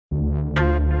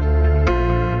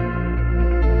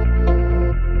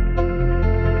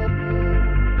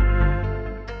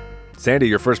Sandy,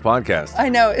 your first podcast. I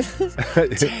know. It's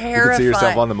terrifying. You can see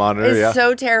yourself on the monitor. It's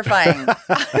so terrifying.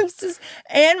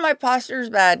 And my posture's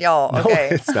bad, y'all. Okay.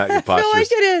 No, it's not your posture. I feel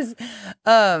like it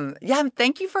is.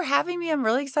 Thank you for having me. I'm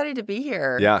really excited to be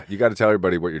here. Yeah, you got to tell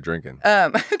everybody what you're drinking.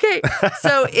 Okay.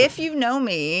 So if you know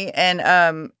me,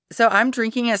 and so I'm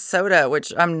drinking a soda,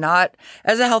 which I'm not,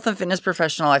 as a health and fitness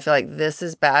professional, I feel like this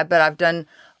is bad, but I've done,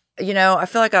 I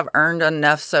feel like I've earned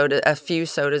enough a few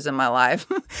sodas in my life,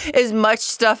 as much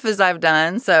stuff as I've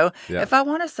done. So if I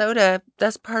want a soda,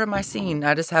 that's part of my scene.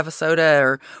 I just have a soda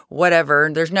or whatever.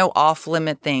 There's no off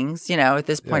limit things, at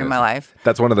this point in my life.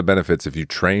 That's one of the benefits. If you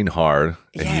train hard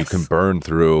and you can burn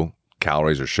through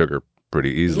calories or sugar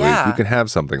pretty easily, you can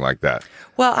have something like that.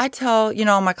 Well, I tell,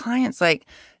 all my clients, like,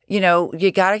 you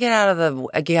got to get out of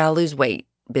you got to lose weight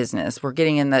business. We're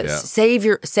getting in the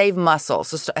save muscle.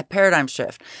 So paradigm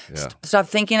shift. Yeah. Stop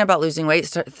thinking about losing weight.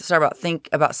 Think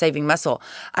about saving muscle.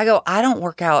 I don't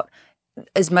work out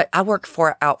as much. I work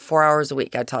 4 hours a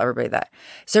week. I tell everybody that.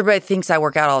 So everybody thinks I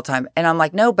work out all the time. And I'm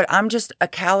like, no, but I'm just a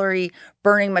calorie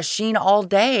burning machine all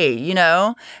day,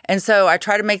 And so I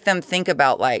try to make them think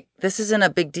about like, this isn't a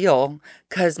big deal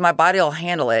because my body will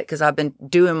handle it because I've been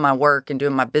doing my work and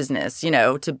doing my business,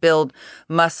 to build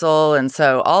muscle. And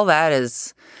so all that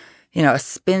is, a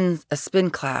spin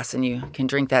class, and you can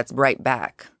drink that right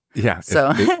back. Yeah.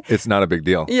 So it's not a big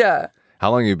deal. Yeah.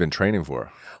 How long have you been training for?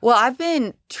 Well, I've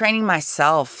been training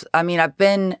myself. I mean,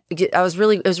 it was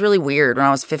really weird when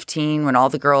I was 15, when all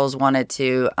the girls wanted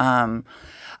to,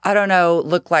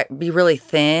 be really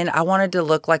thin. I wanted to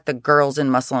look like the girls in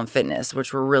Muscle and Fitness,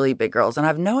 which were really big girls. And I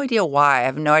have no idea why. I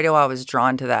have no idea why I was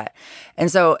drawn to that.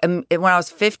 And so when I was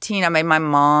 15, I made my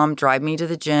mom drive me to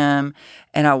the gym,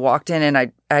 and I walked in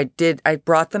and I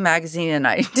brought the magazine and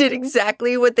I did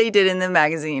exactly what they did in the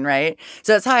magazine, right?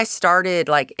 So that's how I started,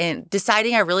 like, in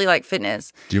deciding I really like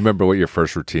fitness. Do you remember what your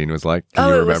first routine was like? Can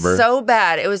you remember? It was so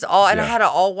bad. It was and I had an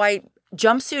all white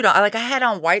jumpsuit on. Like, I had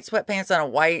on white sweatpants on a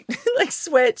white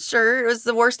sweatshirt. It was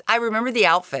the worst. I remember the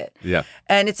outfit. Yeah.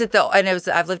 And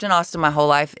I've lived in Austin my whole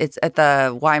life. It's at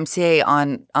the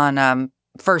YMCA on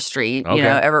First Street,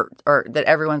 that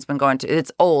everyone's been going to.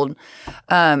 It's old.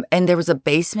 And there was a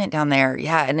basement down there.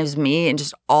 Yeah. And it was me and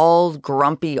just all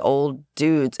grumpy old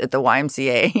dudes at the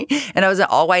YMCA. And I was in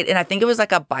all white. And I think it was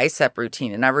like a bicep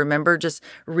routine. And I remember just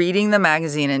reading the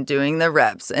magazine and doing the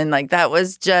reps. And like, that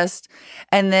was just,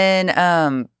 and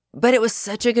then, but it was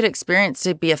such a good experience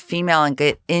to be a female and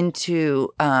get into,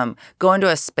 go into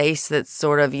a space that's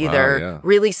sort of either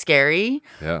really scary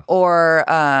or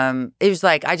it was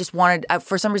like, I just wanted,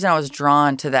 for some reason I was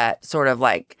drawn to that sort of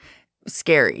like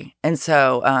scary. And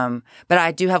so, but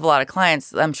I do have a lot of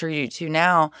clients, I'm sure you do too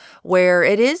now, where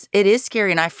it is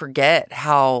scary and I forget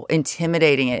how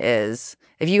intimidating it is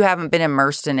if you haven't been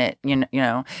immersed in it,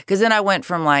 because then I went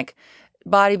from like,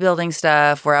 bodybuilding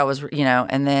stuff where I was,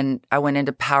 and then I went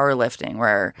into powerlifting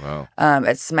where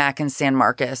at SMAC in San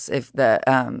Marcos, if the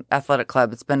athletic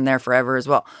club, it's been there forever as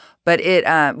well. But it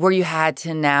where you had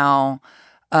to now,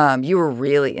 you were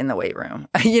really in the weight room.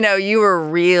 You were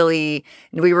really,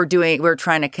 we were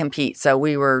trying to compete. So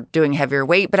we were doing heavier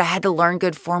weight, but I had to learn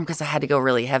good form because I had to go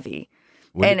really heavy.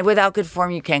 Without good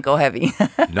form, you can't go heavy.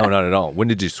 No, not at all. When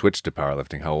did you switch to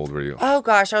powerlifting? How old were you? Oh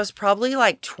gosh, I was probably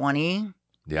like 20.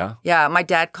 Yeah? Yeah, my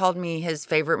dad called me his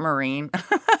favorite Marine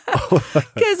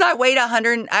because I weighed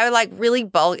 100. I like really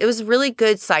bulk. It was a really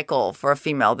good cycle for a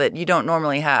female that you don't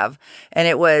normally have. And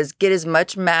it was get as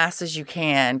much mass as you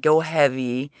can, go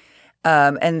heavy.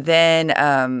 And then,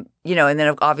 and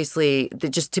then obviously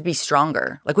just to be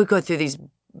stronger. Like we go through these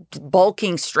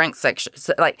bulking strength sections,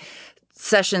 like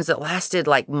sessions that lasted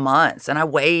like months, and I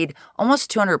weighed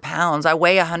almost 200 pounds. I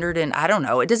weigh 100 and I don't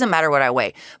know. It doesn't matter what I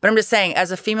weigh. But I'm just saying,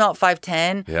 as a female at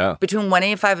 5'10", between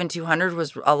 185 and 200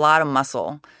 was a lot of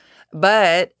muscle.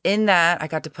 But in that, I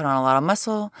got to put on a lot of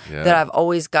muscle that I've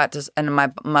always got to, and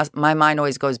my mind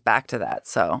always goes back to that.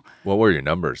 So, what were your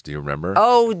numbers? Do you remember?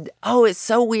 Oh, it's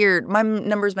so weird. My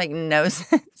numbers make no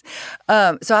sense.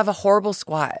 So I have a horrible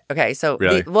squat. Okay, so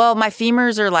really? My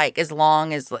femurs are like as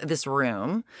long as this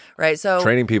room, right? So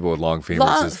training people with long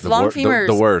femurs is femurs,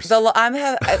 the worst.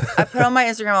 I put on my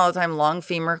Instagram all the time, long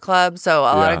femur club. So a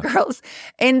lot of girls,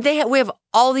 and we have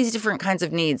all these different kinds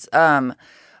of needs.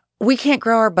 We can't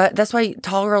grow our butt. That's why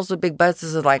tall girls with big butts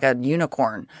is like a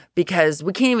unicorn, because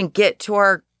we can't even get to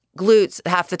our glutes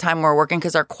half the time we're working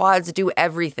because our quads do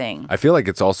everything. I feel like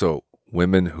it's also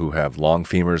women who have long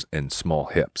femurs and small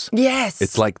hips. Yes.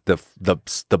 It's like the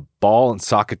ball and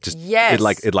socket just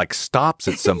it like stops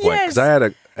at some point, because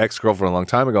I ex-girlfriend a long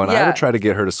time ago, and I would try to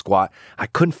get her to squat. I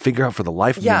couldn't figure out for the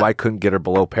life of me why I couldn't get her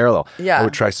below parallel. I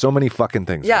would try so many fucking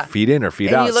things. Feet in or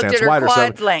feet out, stance wide or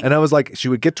something. And I was like, she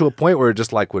would get to a point where it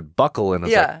just like would buckle, and I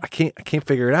was like, I can't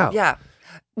figure it out. Yeah.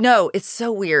 No, it's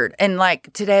so weird. And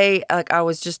like today, like I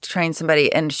was just training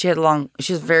somebody, and she has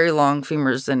very long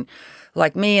femurs, and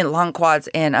like me, and long quads.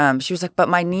 And she was like, but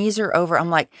my knees are over. I'm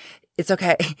like, it's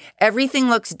okay. Everything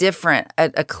looks different.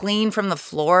 A clean from the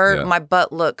floor, my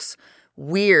butt looks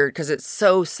weird because it's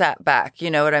so sat back. You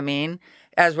know what I mean?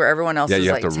 As where everyone else is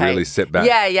you like have to tight. really sit back.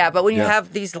 Yeah. But when you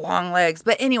have these long legs.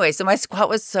 But anyway, so my squat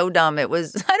was so dumb. It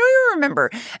was, I don't even remember.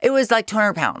 It was like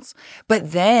 200 pounds.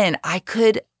 But then I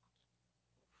could,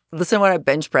 listen to what I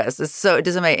bench press. It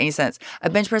doesn't make any sense. I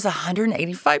bench press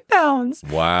 185 pounds.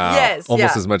 Wow. Yes.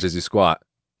 Almost as much as you squat.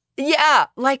 Yeah,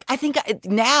 like I think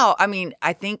now, I mean,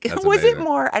 I think, That's was amazing. it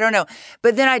more? I don't know.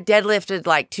 But then I deadlifted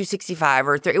like 265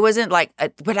 or 3. It wasn't like,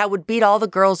 but I would beat all the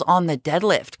girls on the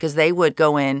deadlift because they would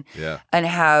go in and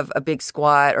have a big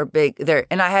squat or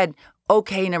and I had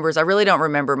okay numbers. I really don't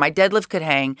remember. My deadlift could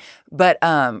hang, but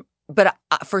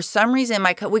for some reason,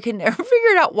 we could never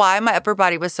figure out why my upper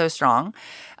body was so strong.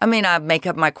 I mean, I make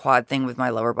up my quad thing with my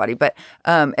lower body, but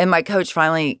and my coach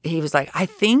finally, he was like, I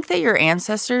think that your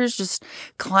ancestors just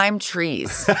climbed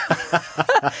trees,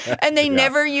 and they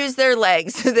never used their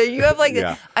legs. So that you have like,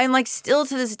 I'm like still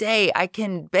to this day, I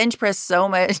can bench press so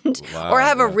much, or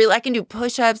have I can do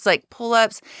push-ups, like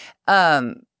pull-ups.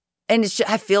 And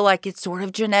I feel like it's sort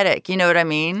of genetic. You know what I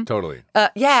mean? Totally.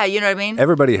 Yeah, you know what I mean?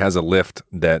 Everybody has a lift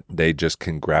that they just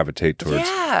can gravitate towards.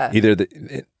 Yeah. Either,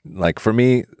 like for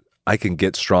me, I can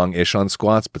get strong-ish on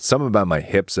squats, but something about my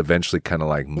hips eventually kind of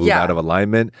like move out of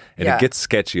alignment, and it gets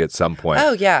sketchy at some point.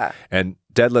 Oh, yeah. And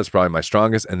deadlift's probably my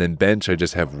strongest, and then bench, I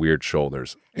just have weird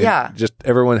shoulders. And just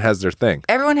everyone has their thing.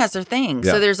 Everyone has their thing.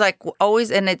 So there's like always,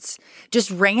 and it's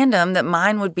just random that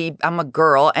mine would be, I'm a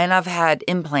girl, and I've had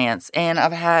implants, and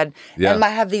I've had, and I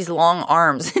have these long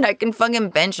arms, and I can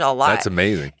fucking bench a lot. That's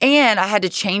amazing. And I had to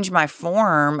change my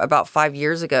form about 5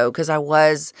 years ago because I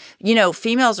was,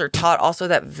 females are taught also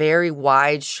that very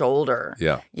wide shoulder.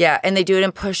 Yeah. Yeah. And they do it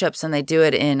in push-ups, and they do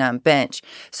it in bench.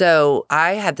 So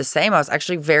I had the same. I was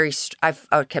actually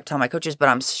I kept telling my coaches, but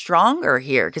I'm stronger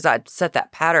here because I'd set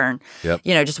that pattern,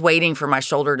 just waiting for my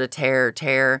shoulder to tear.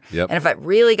 Yep. And if it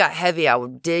really got heavy, I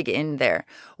would dig in there.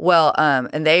 Well,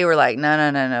 and they were like,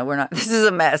 no, we're not, this is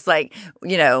a mess. Like,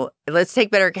 let's take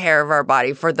better care of our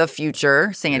body for the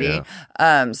future, Sandy.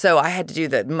 Yeah. So I had to do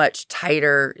the much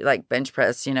tighter, like bench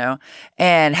press,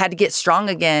 and had to get strong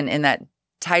again in that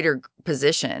tighter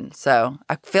position. So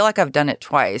I feel like I've done it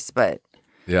twice, but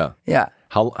yeah.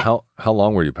 How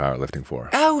long were you powerlifting for?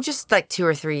 Oh, just like 2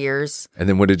 or 3 years. And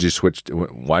then what did you switch to?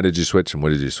 Why did you switch, and what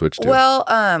did you switch to? Well,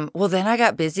 then I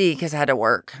got busy because I had to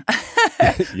work.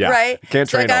 Right? Can't train all the time.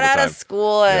 So I got out of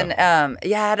school and I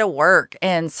had to work.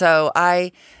 And so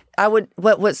I would,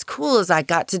 what's cool is I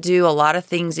got to do a lot of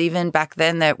things even back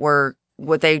then that were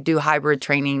what they do hybrid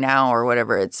training now or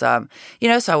whatever. It's, so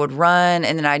I would run,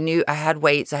 and then I knew I had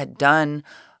weights. I had done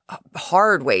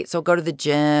hard weights. So go to the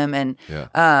gym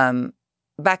and,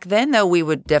 back then, though, we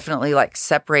would definitely like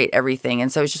separate everything.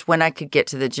 And so it's just when I could get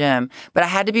to the gym. But I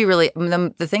had to be really,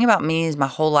 the thing about me is my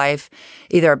whole life,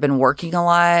 either I've been working a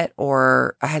lot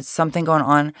or I had something going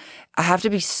on. I have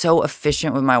to be so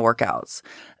efficient with my workouts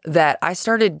that I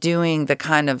started doing the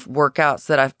kind of workouts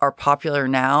that are popular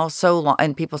now so long.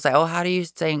 And people say, oh, how do you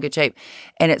stay in good shape?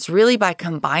 And it's really by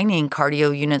combining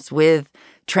cardio units with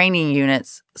training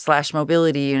units /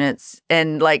 mobility units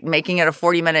and like making it a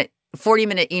 40-minute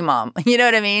EMOM. You know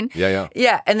what I mean? Yeah.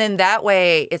 Yeah. And then that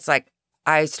way it's like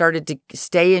I started to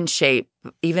stay in shape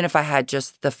even if I had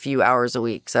just the few hours a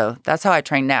week. So that's how I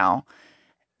train now,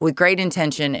 with great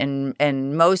intention and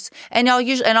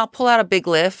I'll pull out a big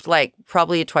lift like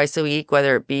probably twice a week,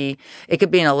 whether it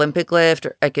could be an Olympic lift,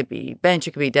 or it could be bench,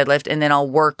 it could be deadlift, and then I'll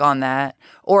work on that,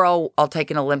 or I'll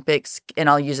take an Olympics and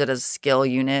I'll use it as a skill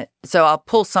unit. So I'll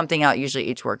pull something out usually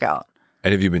each workout.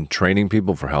 And have you been training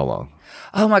people for how long?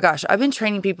 Oh my gosh, I've been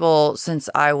training people since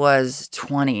I was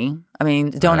 20. I mean,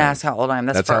 don't ask how old I am.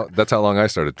 That's how long I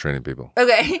started training people.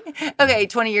 Okay,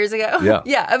 20 years ago.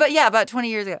 Yeah, about 20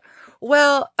 years ago.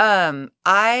 Well,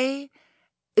 the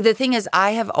thing is,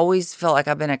 I have always felt like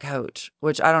I've been a coach,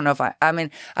 which I don't know if I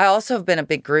also have been a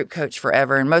big group coach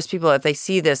forever. And most people, if they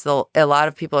see this, a lot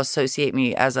of people associate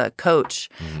me as a coach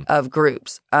of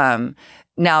groups.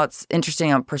 now it's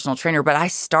interesting, I'm a personal trainer, but I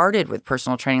started with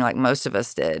personal training like most of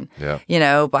us did,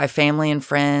 by family and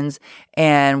friends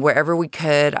and wherever we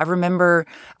could. I remember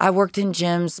I worked in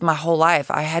gyms my whole life.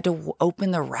 I had to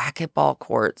open the racquetball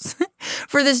courts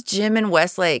for this gym in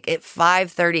Westlake at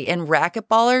 5:30. And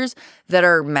racquetballers that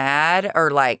are mad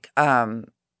are like,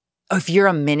 if you're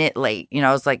a minute late,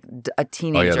 I was like a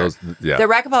teenager. The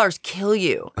racquetballers kill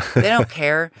you. They don't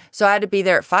care. So I had to be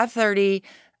there at 5:30.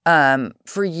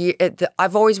 For years,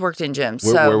 I've always worked in gyms.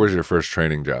 Where was your first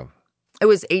training job? It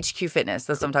was HQ Fitness.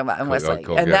 That's what I'm talking about in Westlake.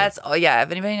 And that's,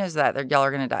 if anybody knows that, y'all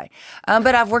are going to die.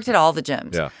 But I've worked at all the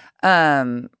gyms.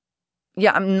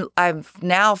 I've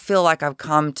now feel like I've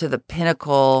come to the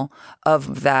pinnacle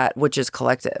of that, which is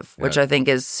Collective, which I think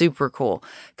is super cool.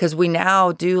 Because we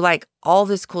now do like all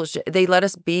this cool shit. They let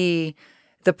us be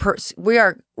we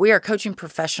are coaching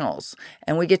professionals,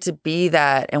 and we get to be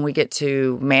that, and we get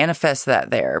to manifest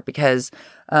that there because,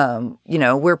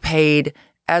 we're paid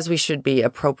as we should be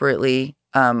appropriately.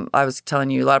 I was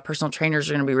telling you, a lot of personal trainers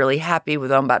are going to be really happy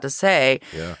with what I'm about to say.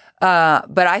 Yeah.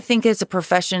 But I think it's a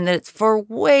profession that for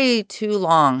way too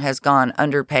long has gone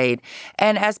underpaid.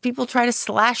 And as people try to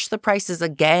slash the prices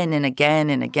again and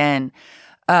again and again,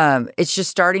 it's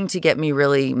just starting to get me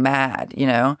really mad,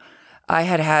 I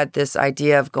had this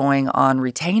idea of going on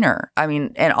retainer. I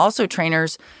mean, and also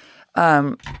trainers,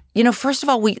 first of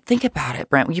all, we think about it,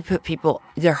 Brent. When you put people,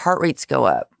 their heart rates go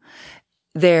up.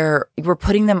 We're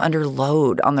putting them under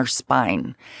load on their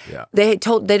spine. Yeah. They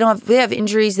have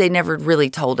injuries. They never really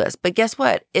told us. But guess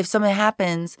what? If something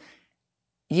happens,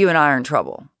 you and I are in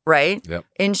trouble, right? Yep.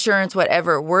 Insurance,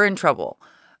 whatever, we're in trouble.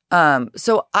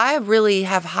 So I really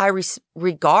have high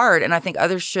regard, and I think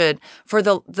others should, for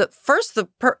the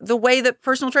way that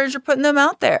personal trainers are putting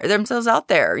themselves out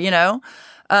there.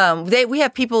 We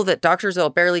have people that doctors will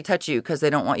barely touch you because they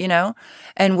don't want,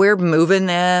 and we're moving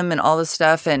them and all this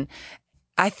stuff. And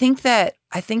I think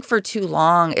for too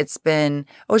long it's been,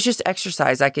 it's just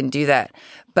exercise. I can do that.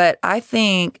 But I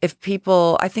think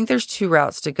there's two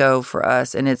routes to go for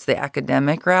us, and it's the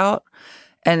academic route.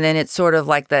 And then it's sort of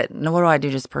like that, no, what do I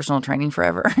do? Just personal training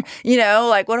forever?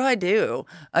 Like, what do I do?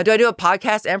 Do I do a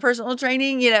podcast and personal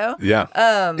training, Yeah.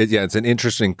 It's an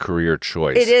interesting career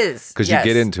choice. It is. Because you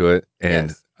get into it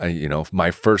and, my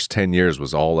first 10 years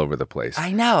was all over the place.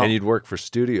 I know. And you'd work for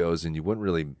studios and you wouldn't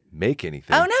really make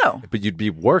anything. Oh, no. But you'd be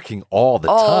working all the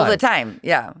time. All the time,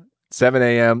 yeah. 7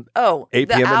 a.m., 8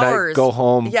 p.m. at night, go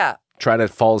home. Yeah. Try to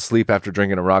fall asleep after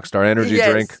drinking a Rockstar Energy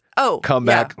drink. Come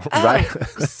back, right?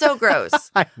 So gross.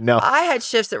 I know. I had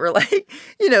shifts that were like,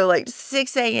 like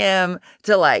 6 a.m.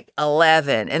 to like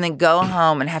 11, and then go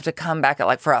home and have to come back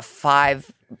at for a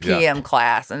 5 p.m.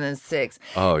 class, and then 6.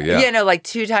 Oh, yeah. Like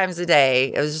 2 times a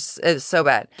day. It was so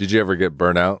bad. Did you ever get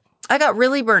burnout? I got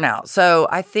really burnout. So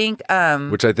I think...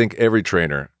 which I think every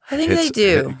trainer... they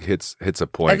do. Hits a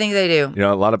point. I think they do.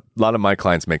 A lot of my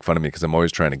clients make fun of me because I'm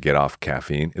always trying to get off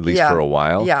caffeine, at least for a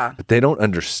while. Yeah. But they don't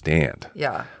understand.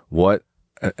 Yeah. What,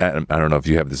 I don't know if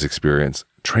you have this experience.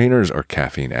 Trainers are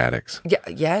caffeine addicts. Yeah.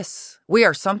 Yes. We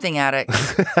are something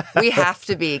addicts. We have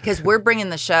to be because we're bringing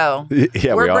the show.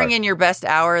 Yeah, we're bringing your best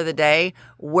hour of the day.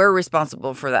 We're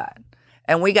responsible for that.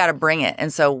 And we got to bring it.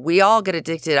 And so we all get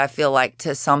addicted, I feel like,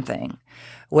 to something,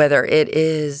 whether it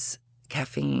is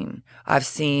caffeine. I've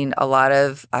seen a lot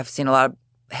of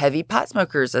heavy pot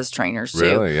smokers as trainers too.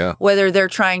 Really, yeah. Whether they're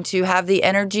trying to have the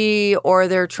energy or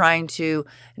they're trying to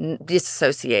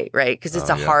disassociate, right? Because it's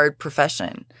a hard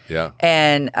profession. Yeah.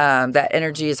 And that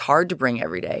energy is hard to bring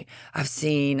every day. I've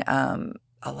seen a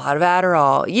lot of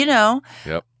Adderall,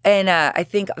 Yep. And I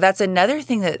think that's another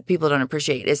thing that people don't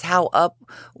appreciate is how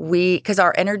because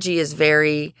our energy is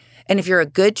very... And if you're a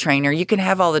good trainer, you can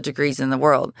have all the degrees in the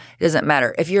world. It doesn't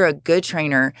matter. If you're a good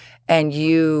trainer and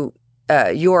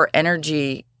your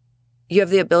energy, you have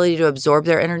the ability to absorb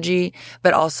their energy,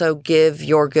 but also give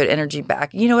your good energy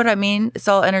back. You know what I mean? It's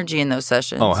all energy in those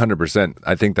sessions. Oh, 100%.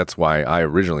 I think that's why I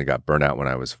originally got burnt out when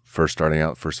I was first starting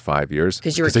out, first 5 years.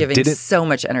 Because you were giving so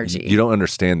much energy. You don't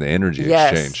understand the energy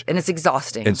exchange. And it's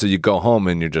exhausting. And so you go home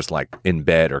and you're just like in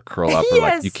bed or curl up or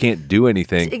like you can't do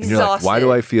anything. It's and you're like, why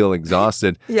do I feel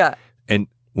exhausted? Yeah. And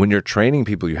when you're training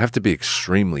people, you have to be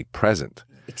extremely present.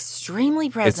 Extremely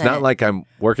present. It's not like I'm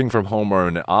working from home or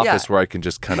in an office where I can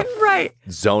just kind of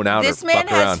zone out. This man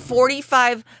has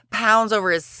 45 pounds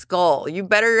over his skull. You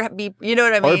better be, you know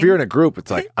what I mean? Or if you're in a group,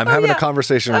 it's like, I'm having a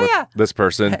conversation with this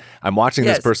person. I'm watching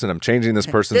this person. I'm changing this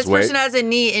person's weight. This person has a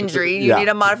knee injury. You need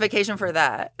a modification for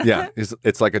that. Yeah.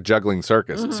 It's like a juggling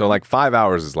circus. Mm-hmm. So like 5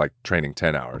 hours is like training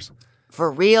 10 hours.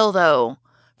 For real, though.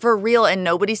 For real, and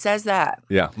nobody says that.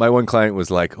 Yeah. My one client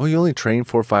was like, oh, you only train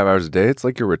 4 or 5 hours a day? It's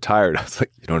like you're retired. I was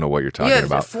like, you don't know what you're talking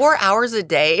about. 4 hours a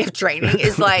day of training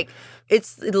is like,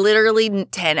 it's literally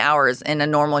 10 hours in a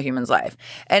normal human's life.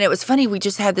 And it was funny, we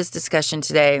just had this discussion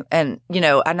today, and,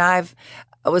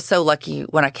 I was so lucky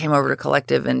when I came over to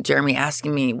Collective and Jeremy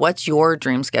asking me, what's your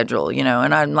dream schedule,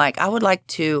 and I'm like, I would like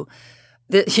to,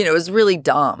 it was really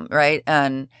dumb, right?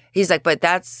 And he's like, but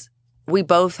we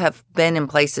both have been in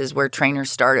places where trainers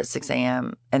start at 6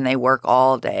 a.m. and they work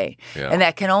all day. Yeah. And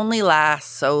that can only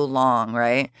last so long,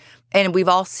 right? And we've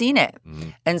all seen it. Mm-hmm.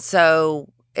 And so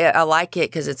I like it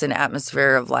because it's an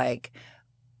atmosphere of like,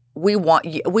 we want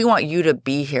you to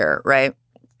be here, right?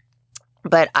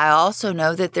 But I also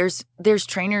know that there's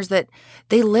trainers that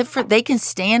they can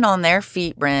stand on their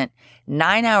feet, Brent,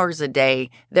 9 hours a day.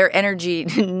 Their energy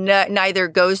neither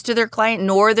goes to their client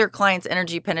nor their client's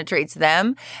energy penetrates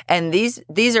them. And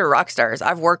these are rock stars.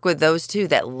 I've worked with those too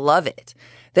that love it,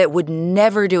 that would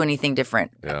never do anything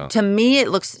different. Yeah. To me, it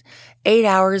looks 8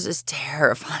 hours is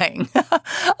terrifying.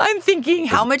 I'm thinking,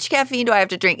 how much caffeine do I have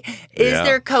to drink? Is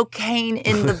there cocaine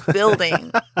in the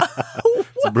building?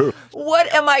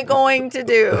 What am I going to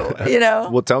do?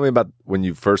 Well, tell me about when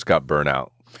you first got burnout.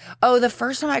 Oh, the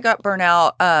first time I got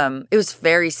burnout, it was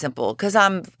very simple because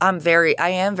I am very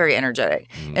energetic.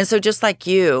 And so just like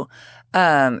you,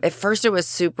 at first it was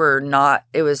super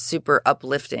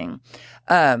uplifting.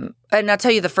 And I'll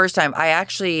tell you the first time I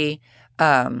actually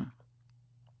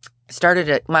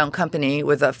started my own company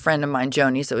with a friend of mine,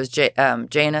 Joni. So it was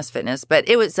J&S Fitness, but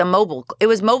it was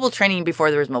mobile training before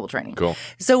there was mobile training. Cool.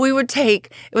 So we would it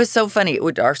was so funny.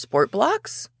 Our sport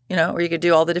blocks, where you could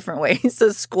do all the different ways, so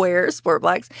square sport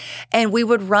blocks. And we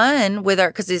would run with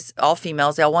because it's all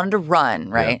females. They all wanted to run,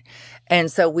 right? Yeah.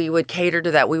 And so we would cater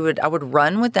to that. I would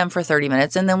run with them for 30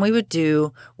 minutes, and then we would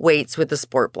do weights with the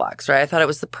sport blocks, right? I thought it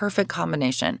was the perfect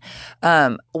combination.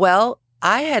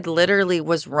 I had literally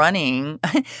was running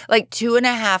like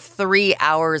 2.5, 3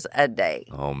 hours a day.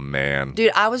 Oh man,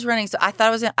 dude, I was running. So I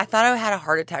thought I had a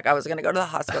heart attack. I was going to go to the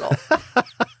hospital. And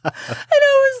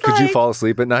I was Could you fall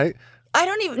asleep at night? I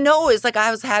don't even know. It's like I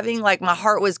was having my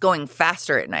heart was going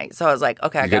faster at night. So I was like,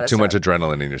 okay, I got to get too much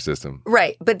adrenaline in your system.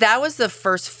 Right. But that was the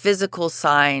first physical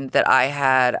sign that I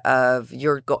had of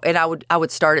your goal. And I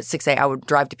would start at 6 a.m. I would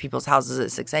drive to people's houses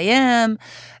at 6 a.m.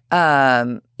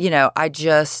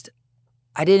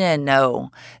 I didn't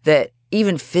know that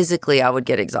even physically I would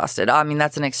get exhausted. I mean,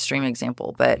 that's an extreme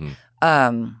example, but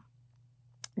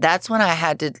that's when I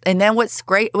had to. And then what's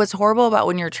horrible about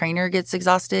when your trainer gets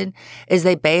exhausted is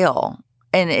they bail.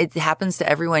 And it happens to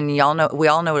everyone. We all know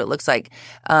what it looks like.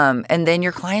 And then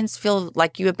your clients feel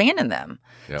like you abandoned them.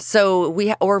 Yep. So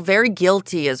we're very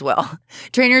guilty as well.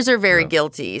 Trainers are very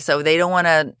guilty. So they don't want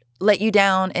to let you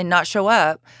down and not show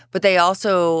up, but they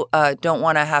also don't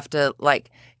want to have to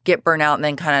get burnout and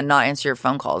then kind of not answer your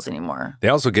phone calls anymore. They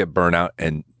also get burnout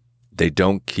and they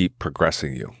don't keep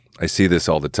progressing you. I see this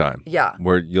all the time. Yeah.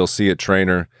 Where you'll see a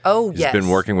trainer who's been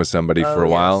working with somebody for a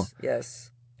while.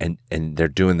 Yes. And they're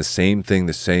doing the same thing,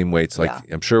 the same weights.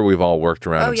 I'm sure we've all worked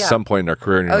around at some point in our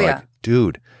career and you're like,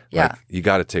 dude, you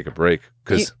got to take a break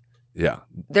because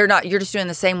they're not. You're just doing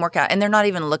the same workout, and they're not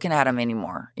even looking at them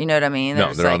anymore. You know what I mean?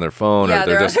 They're on their phone. Yeah,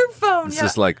 they're on their phone. It's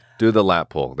just like do the lat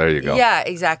pull. There you go. Yeah,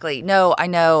 exactly. No, I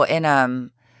know,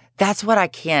 and that's what I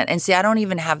can't. And see, I don't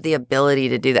even have the ability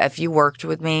to do that. If you worked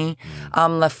with me,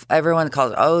 everyone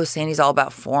calls, Sandy's all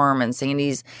about form, and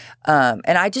Sandy's,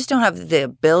 and I just don't have the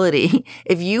ability.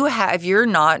 If you're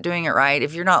not doing it right,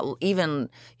 if you're not even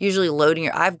usually loading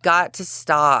I've got to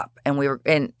stop. And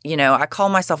I call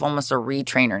myself almost a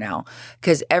retrainer now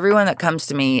because everyone that comes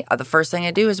to me, the first thing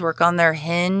I do is work on their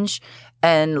hinge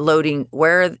and loading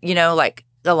where,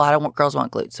 a lot of girls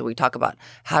want glutes. So we talk about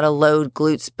how to load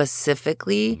glutes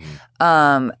specifically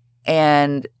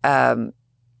and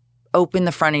open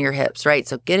the front of your hips, right?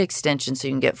 So get extension so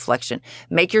you can get flexion.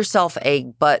 Make yourself a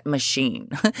butt machine.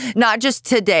 Not just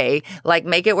today.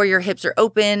 Make it where your hips are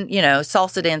open.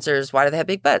 Salsa dancers, why do they have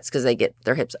big butts? Because they get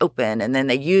their hips open and then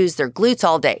they use their glutes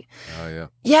all day. Oh, yeah.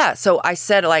 Yeah. So I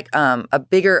said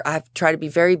I've tried to be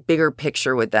very bigger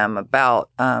picture with them about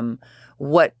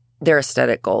what their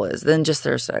aesthetic goal is than just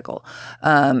their aesthetic goal.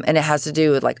 And it has to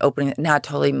do with opening. Now I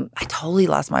totally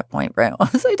lost my point, Brent.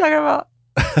 What was I talking about?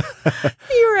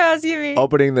 You were asking me.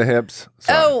 Opening the hips.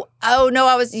 Sorry. Oh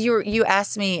no, you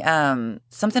asked me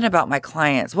something about my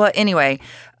clients. Well, anyway,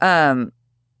 I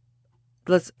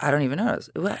don't even know.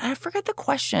 I forgot the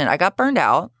question. I got burned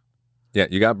out. Yeah,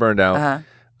 you got burned out.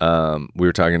 we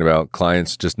were talking about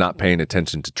clients just not paying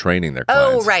attention to training their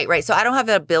clients. Oh, right. So I don't have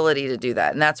the ability to do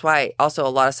that. And that's why also a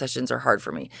lot of sessions are hard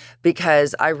for me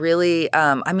because I really,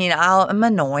 I'm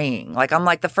annoying. Like, I'm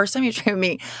like, the first time you train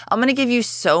me, I'm going to give you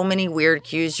so many weird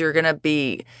cues. You're going to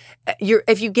be,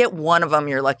 if you get one of them,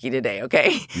 you're lucky today.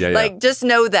 Okay. Yeah, like, just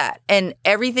know that. And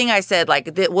everything I said, like,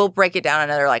 we'll break it down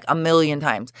another, like, 1,000,000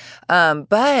 times.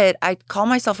 But I call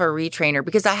myself a retrainer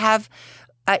because I have,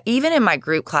 even in my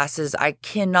group classes, I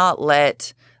cannot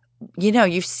let,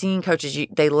 you've seen coaches,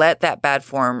 they let that bad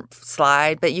form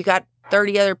slide, but you got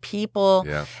 30 other people.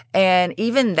 Yeah. And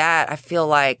even that, I feel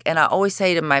like, and I always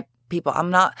say to my people,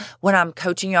 when I'm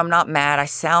coaching you, I'm not mad. I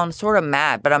sound sort of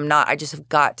mad, but I'm not. I just have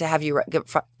got to have you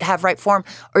have right form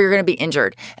or you're going to be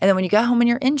injured. And then when you go home and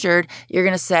you're injured, you're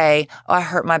going to say, oh, I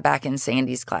hurt my back in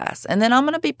Sandy's class. And then I'm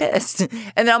going to be pissed. And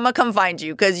then I'm going to come find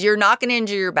you because you're not going to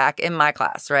injure your back in my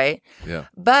class, right? Yeah.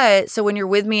 But so when you're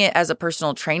with me as a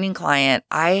personal training client,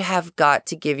 I have got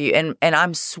to give you, and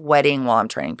I'm sweating while I'm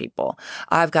training people.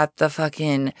 I've got the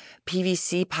fucking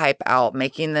PVC pipe out,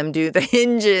 making them do the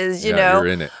hinges, you know?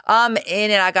 You're in it. I'm in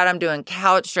it. I got them doing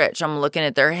couch stretch. I'm looking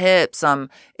at their hips.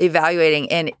 I'm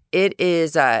evaluating, and it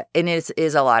is a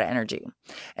lot of energy.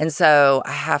 And so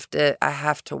I have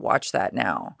to watch that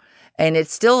now. And I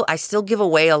still give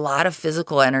away a lot of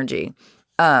physical energy,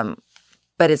 but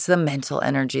it's the mental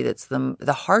energy that's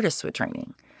the hardest with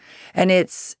training. And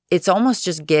it's almost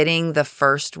just getting the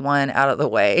first one out of the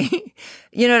way.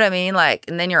 You know what I mean? Like,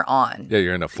 and then you're on. Yeah,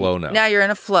 you're in a flow now. Now you're in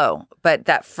a flow. But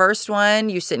that first one,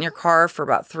 you sit in your car for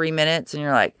about 3 minutes and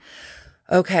you're like,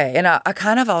 okay. And I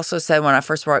kind of also said when I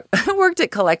first worked at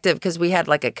Collective, because we had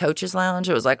like a coach's lounge.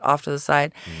 It was like off to the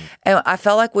side. And I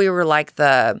felt like we were like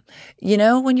when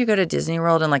you go to Disney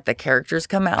World and like the characters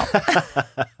come out.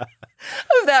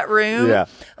 Of that room. Yeah.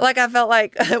 Like, I felt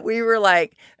like we were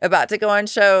like about to go on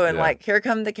show and like, here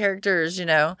come the characters,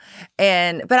 but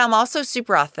I'm also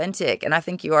super authentic, and I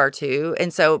think you are too.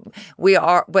 And so we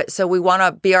want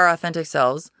to be our authentic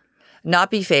selves,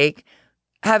 not be fake,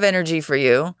 have energy for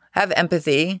you, have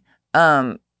empathy,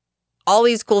 all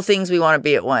these cool things we want to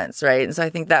be at once, right? And so I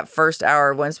think that first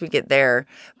hour, once we get there,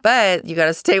 but you got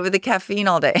to stay with the caffeine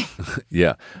all day.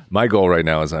 Yeah. My goal right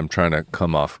now is I'm trying to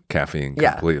come off caffeine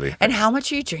completely. And how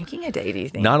much are you drinking a day, do you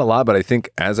think? Not a lot, but I think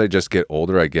as I just get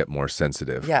older, I get more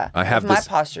sensitive. Yeah. My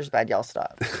posture's bad, y'all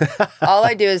stop. All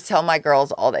I do is tell my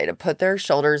girls all day to put their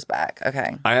shoulders back.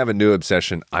 Okay. I have a new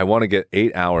obsession. I want to get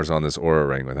 8 hours on this Oura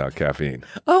Ring without caffeine.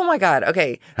 Oh my God.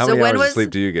 Okay. How many hours of sleep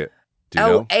do you get? Do you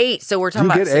know? 8. So we're talking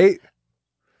about... You get 8?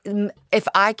 If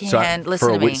I can,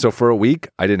 listen to me. So for a week,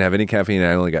 I didn't have any caffeine and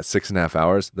I only got 6.5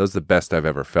 hours. Those are the best I've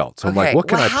ever felt. So I'm like, what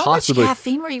can I possibly... How much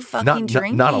caffeine were you fucking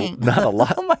drinking? Not a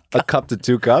lot. Oh my God. A cup to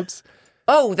 2 cups.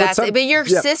 Oh, that's it. But your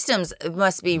systems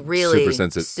must be really... Super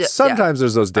sensitive. Sometimes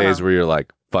there's those days where you're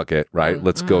like, fuck it, right?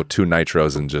 Let's go 2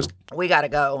 nitros and just... We got to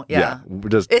go. Yeah.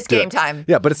 It's game time.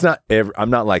 Yeah, but it's not...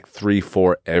 I'm not like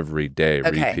 3-4 every day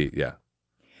repeat. Yeah.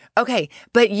 Okay,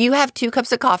 but you have 2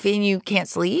 cups of coffee and you can't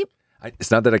sleep?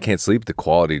 It's not that I can't sleep. The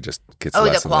quality just gets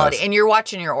less the quality. and less. And you're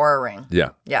watching your Oura Ring. Yeah.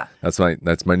 Yeah. That's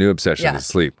my new obsession is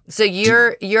sleep. So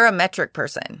you're a metric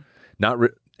person.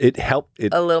 It helped.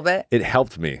 A little bit? It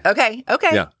helped me. Okay.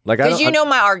 Yeah. Because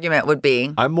my argument would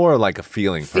be. I'm more like a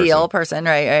feeling person.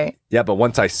 Right. Yeah, but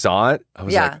once I saw it, I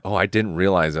was like, oh, I didn't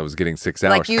realize I was getting 6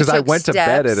 hours. Because I went to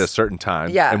bed at a certain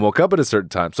time and woke up at a certain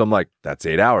time. So I'm like, that's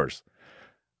 8 hours.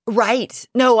 Right.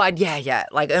 No, yeah.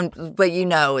 Like, but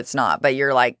it's not. But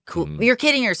you're like, cool. You're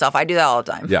kidding yourself. I do that all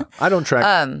the time. Yeah. I don't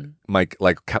track my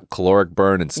caloric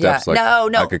burn and steps. Yeah.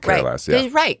 Like, no. I could care less. Yeah.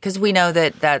 Right. Because we know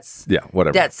that's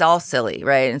whatever. That's all silly,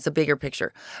 right? It's a bigger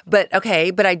picture. But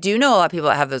I do know a lot of people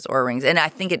that have those Oura Rings, and I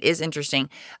think it is interesting.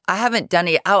 I haven't done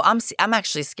it. Oh, I'm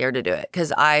actually scared to do it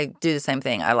because I do the same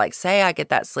thing. I say I get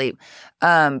that sleep,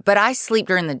 but I sleep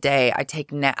during the day. I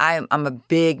take I'm a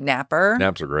big napper.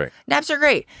 Naps are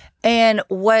great. And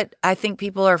what I think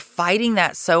people are fighting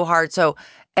that so hard. So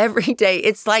every day,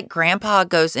 it's like grandpa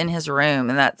goes in his room,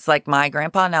 and that's like my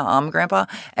grandpa. Now I'm grandpa,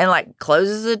 and like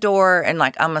closes the door, and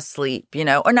like I'm asleep,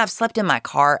 And I've slept in my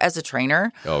car as a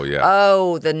trainer. Oh yeah.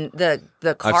 Oh, the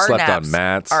car I've slept naps on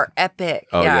mats. are epic.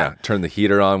 Oh yeah. Turn the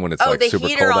heater on when it's like super cold out. The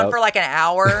heater on for like an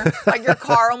hour, like your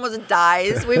car almost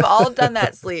dies. We've all done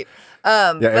that sleep.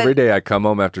 Every day I come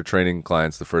home after training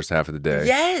clients the first half of the day.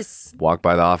 Yes. Walk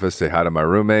by the office, say hi to my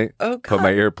roommate, put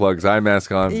my earplugs, eye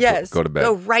mask on, go to bed.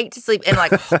 Go right to sleep and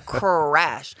like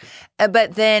crash.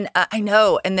 But then I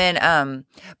know. And then,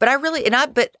 but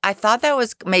I thought that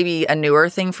was maybe a newer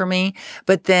thing for me.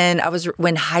 But then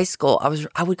when high school,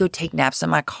 I would go take naps in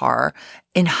my car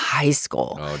in high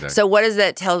school. So what does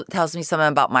that tells me something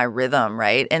about my rhythm,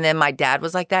 right? And then my dad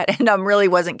was like that. And I really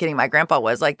wasn't kidding. My grandpa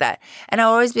was like that. And I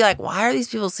would always be like, why are these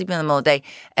people sleeping in the middle of the day?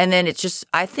 And then it's just,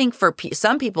 I think for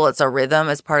some people, it's a rhythm.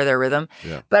 It's part of their rhythm.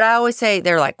 Yeah. But I always say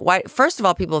they're like, why? First of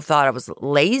all, people thought I was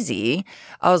lazy.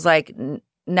 I was like,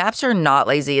 naps are not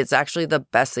lazy. It's actually the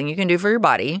best thing you can do for your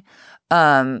body.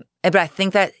 But I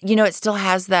think that, it still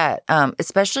has that,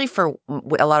 especially for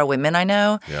a lot of women I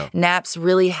know, naps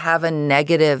really have a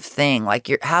negative thing. Like,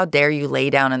 how dare you lay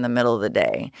down in the middle of the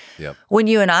day? Yep. When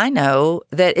you and I know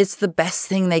that it's the best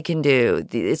thing they can do.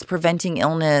 It's preventing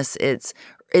illness. It's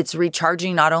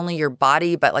recharging not only your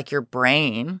body, but like your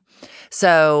brain.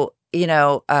 So,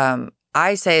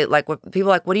 I say, like, people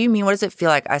are like, what do you mean? What does it feel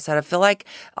like? I said, I feel like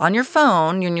on your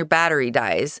phone, when your battery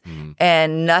dies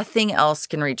and nothing else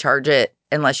can recharge it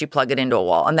unless you plug it into a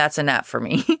wall. And that's a nap for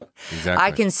me. Exactly.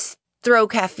 I can throw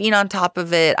caffeine on top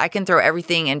of it. I can throw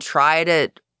everything and try to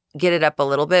get it up a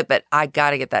little bit, but I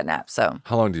got to get that nap. So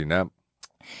how long do you nap?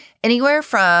 Anywhere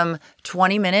from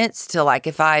 20 minutes to, like,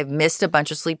 if I missed a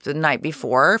bunch of sleep the night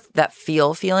before, that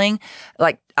feeling,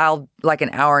 like I'll like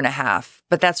an hour and a half,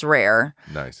 but that's rare.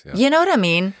 Nice. Yeah. You know what I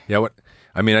mean? Yeah.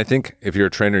 I think if you're a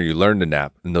trainer, you learn to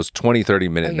nap, and those 20,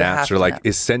 30-minute naps are like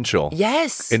essential.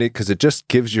 Yes. Because it just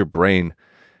gives your brain,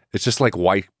 it's just like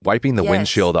wiping the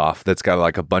windshield off that's got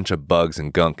like a bunch of bugs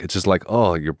and gunk. It's just like,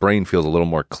 your brain feels a little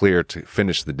more clear to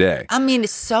finish the day. I mean,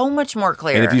 it's so much more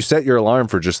clear. And if you set your alarm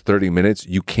for just 30 minutes,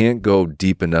 you can't go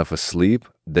deep enough asleep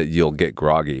that you'll get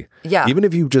groggy. Yeah. Even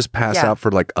if you just pass out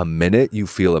for like a minute, you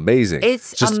feel amazing.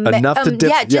 It's just enough to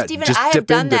dip. I have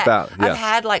done that. I've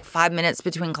had like 5 minutes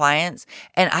between clients,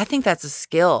 and I think that's a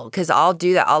skill because I'll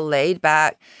do that. I'll lay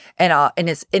back, and I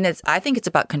think it's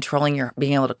about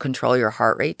being able to control your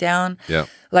heart rate down. Yeah.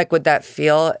 Like, would that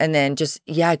feel? And then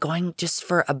going just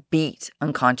for a beat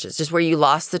unconscious, just where you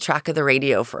lost the track of the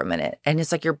radio for a minute, and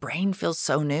it's like your brain feels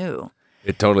so new.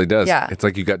 It totally does. Yeah. It's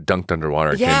like you got dunked underwater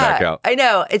and came back out. I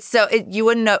know. It's so you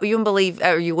wouldn't believe,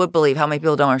 or you would believe how many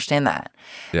people don't understand that.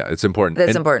 Yeah, it's important.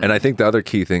 That's important. And I think the other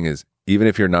key thing is, even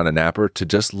if you're not a napper, to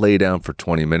just lay down for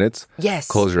 20 minutes. Yes.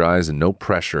 Close your eyes and no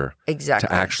pressure. Exactly.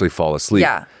 To actually fall asleep.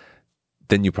 Yeah.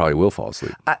 Then you probably will fall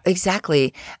asleep.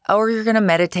 Exactly. Or you're going to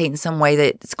meditate in some way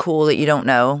that's cool that you don't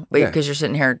know because you're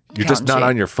sitting here. You're just not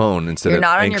on your phone instead of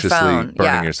anxiously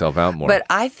burning yourself out more. But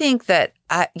I think that,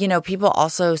 people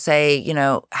also say,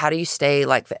 how do you stay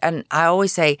like, and I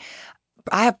always say,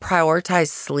 I have prioritized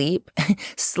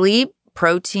sleep,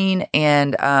 protein,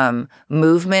 and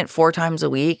movement 4 times a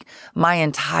week my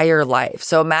entire life.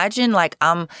 So imagine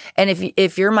and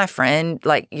if you're my friend,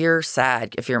 like, you're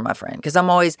sad if you're my friend, because I'm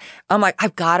like,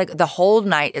 the whole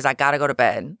night is I gotta go to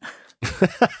bed.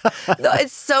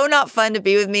 It's so not fun to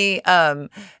be with me.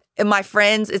 And my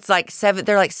friends, it's like 7.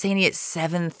 They're like, Sandy, it's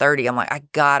 7:30. I'm like, I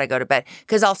gotta go to bed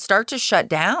because I'll start to shut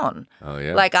down. Oh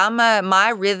yeah. Like my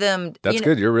rhythm. That's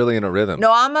good. You're really in a rhythm.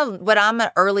 No, I'm an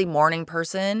early morning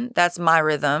person. That's my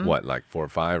rhythm. What, like 4 or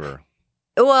 5 or?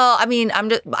 Well, I mean,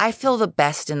 I feel the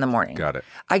best in the morning. Got it.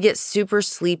 I get super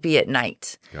sleepy at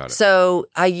night. Got it. So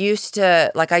I used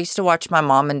to watch my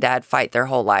mom and dad fight their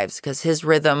whole lives because his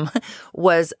rhythm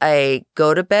was a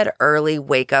go to bed early,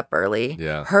 wake up early.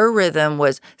 Yeah. Her rhythm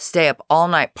was stay up all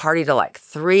night, party till like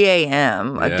 3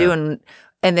 a.m.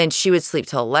 And then she would sleep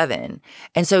till 11.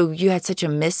 And so you had such a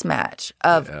mismatch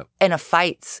and a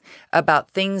fights about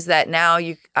things that now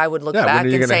I would look back and say, when are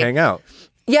you going to hang out?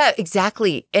 Yeah,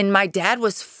 exactly. And my dad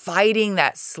was fighting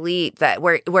that sleep that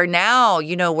where now,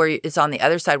 where it's on the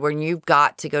other side where you've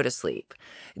got to go to sleep.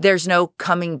 There's no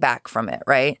coming back from it,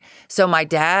 right? So my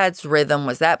dad's rhythm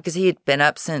was that because he had been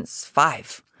up since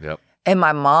 5. Yep. And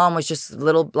my mom was just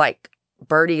little, like,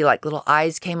 birdie, like little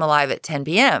eyes came alive at 10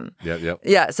 p.m. Yep.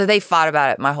 Yeah, so they fought about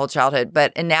it my whole childhood.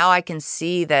 And now I can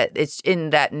see that it's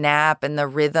in that nap and the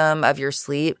rhythm of your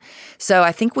sleep. So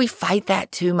I think we fight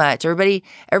that too much. Everybody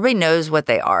knows what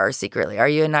they are secretly. Are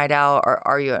you a night owl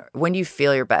or when do you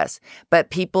feel your best?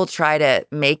 But people try to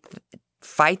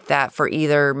fight that for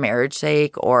either marriage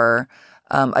sake or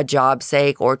a job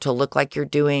sake or to look like you're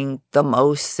doing the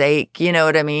most sake, you know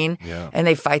what I mean? Yeah. And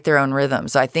they fight their own rhythm.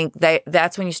 So I think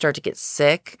that's when you start to get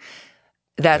sick.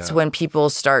 That's when people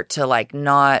start to like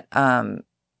not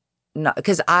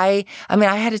because I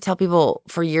had to tell people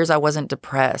for years I wasn't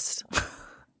depressed.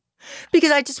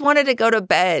 because I just wanted to go to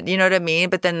bed. You know what I mean?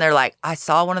 But then they're like, I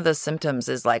saw one of the symptoms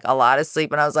is like a lot of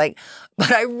sleep. And I was like,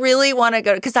 but I really want to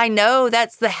go because I know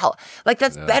that's the hell. Like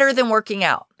that's better than working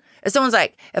out. If someone's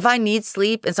like, if I need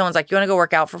sleep and someone's like, you want to go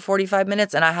work out for 45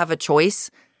 minutes and I have a choice,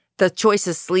 the choice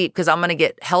is sleep because I'm going to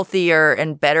get healthier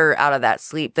and better out of that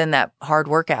sleep than that hard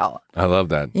workout. I love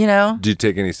that. You know? Do you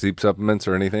take any sleep supplements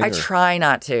or anything? I try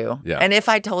not to. Yeah. And if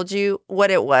I told you what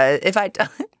it was,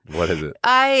 what is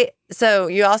it? So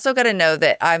you also got to know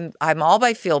that I'm all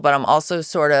by feel, but I'm also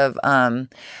sort of,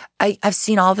 I've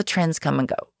seen all the trends come and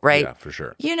go, right? Yeah, for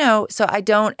sure. You know, so I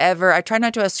try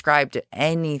not to ascribe to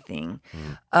anything.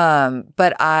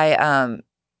 But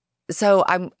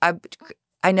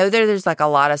I know there's like a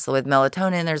lot of, with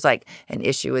melatonin, there's like an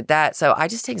issue with that. So I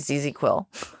just take ZZ-Quil.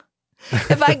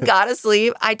 If I gotta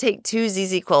sleep, I take 2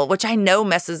 ZZ-Quil, which I know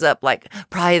messes up like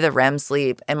probably the REM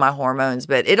sleep and my hormones,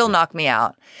 but it'll knock me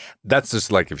out. That's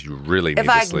just like if you really need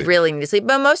to sleep. If I really need to sleep.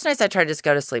 But most nights I try to just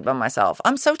go to sleep by myself.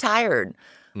 I'm so tired.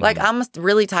 Like I'm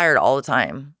really tired all the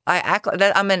time. I act like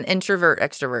that. I'm an introvert,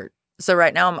 extrovert. So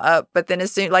right now I'm up, but then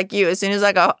as soon as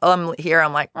I go, I'm here,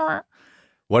 I'm like,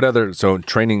 so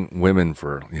training women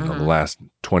for, the last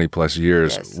 20 plus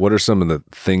years, what are some of the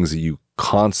things that you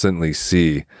constantly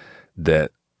see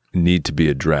that need to be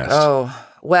addressed? Oh,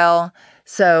 well,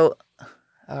 so,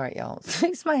 all right, y'all,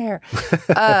 fix my hair.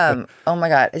 Oh my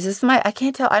God, is this I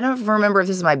can't tell. I don't remember if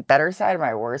this is my better side or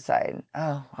my worse side.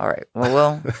 Oh, all right.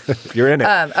 Well, you're in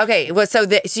it. Okay. Well, so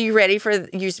you ready to go to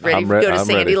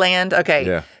Sandyland? Okay.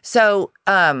 Yeah. So,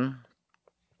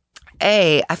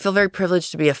 I feel very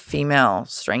privileged to be a female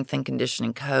strength and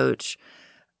conditioning coach.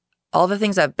 All the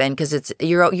things I've been, because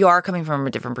you are coming from a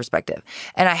different perspective.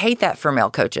 And I hate that for male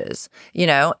coaches,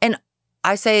 And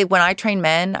I say when I train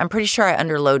men, I'm pretty sure I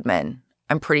underload men.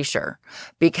 I'm pretty sure.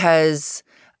 Because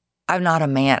I'm not a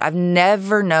man. I've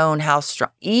never known how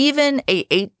strong, even a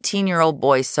 18-year-old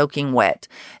boy soaking wet,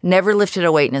 never lifted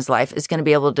a weight in his life, is going to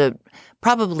be able to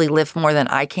probably lift more than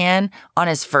I can on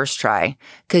his first try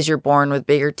because you're born with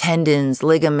bigger tendons,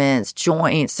 ligaments,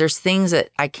 joints. There's things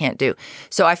that I can't do.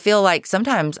 So I feel like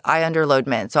sometimes I underload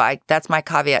men. So that's my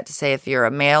caveat to say if you're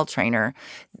a male trainer,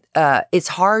 it's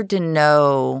hard to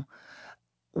know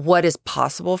what is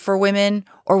possible for women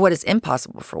or what is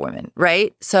impossible for women,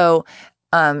 right? So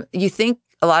you think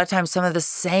a lot of times some of the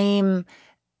same,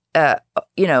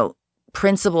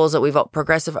 principles that we've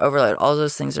progressive overload, all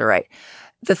those things are right.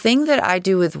 The thing that I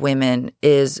do with women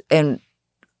is, and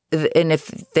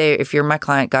if you're my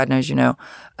client, God knows you know,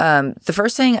 the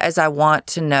first thing is I want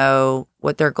to know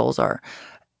what their goals are.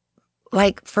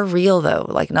 Like for real though,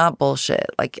 like not bullshit.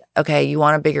 Like, okay, you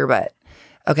want a bigger butt.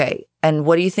 Okay. And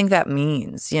what do you think that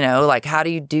means? Like how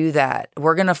do you do that?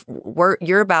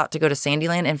 You're about to go to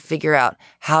Sandyland and figure out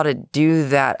how to do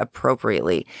that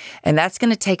appropriately. And that's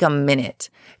going to take a minute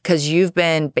because you've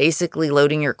been basically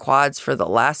loading your quads for the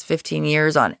last 15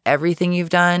 years on everything you've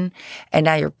done. And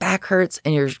now your back hurts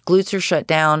and your glutes are shut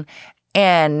down.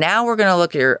 And now we're going to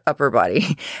look at your upper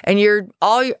body. And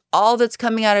all that's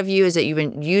coming out of you is that you've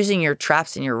been using your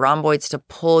traps and your rhomboids to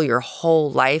pull your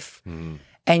whole life.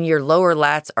 And your lower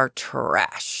lats are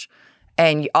trash.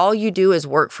 And all you do is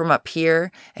work from up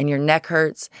here and your neck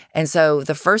hurts. And so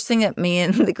the first thing that me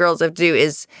and the girls have to do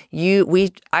is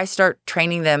I start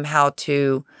training them how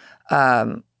to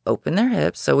open their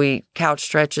hips. So couch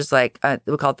stretches we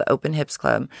call it the Open Hips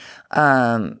Club,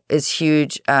 is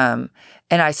huge. And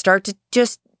I start to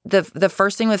just, the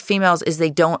first thing with females is they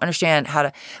don't understand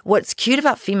what's cute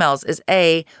about females is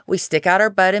we stick out our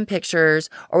butt in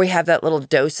pictures or we have that little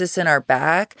dosis in our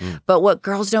back. But what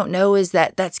girls don't know is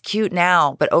that that's cute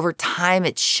now, but over time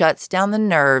it shuts down the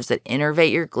nerves that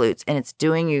innervate your glutes and it's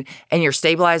doing you, and your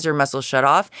stabilizer muscles shut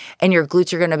off and your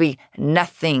glutes are going to be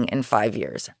nothing in 5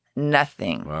 years.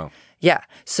 Nothing. Wow. Yeah.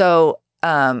 So,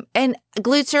 and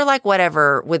glutes are like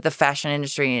whatever with the fashion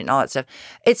industry and all that stuff.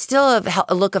 It's still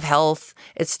a look of health.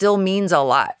 It still means a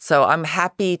lot. So I'm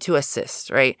happy to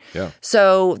assist, right? Yeah.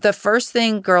 So the first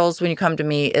thing, girls, when you come to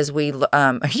me is you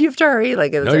have to hurry.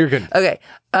 No, you're good. Okay.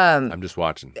 I'm just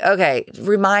watching. Okay.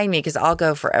 Remind me because I'll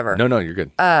go forever. No, you're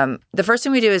good. The first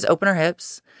thing we do is open our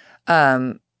hips.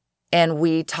 And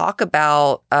we talk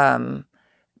about,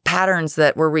 patterns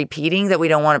that we're repeating that we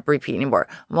don't want to repeat anymore.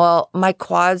 Well, my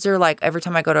quads are like, every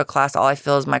time I go to a class, all I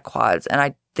feel is my quads. And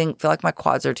I feel like my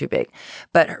quads are too big,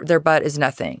 but their butt is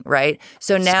nothing, right?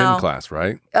 So now. Spin class,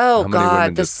 right? Oh,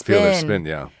 God, the spin. Feel their spin,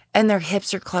 yeah. And their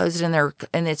hips are closed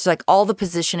and it's like all the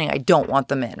positioning I don't want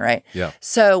them in, right? Yeah.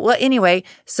 So, well, anyway,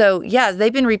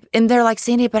 they've been, and they're like,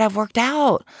 Sandy, but I've worked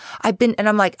out. And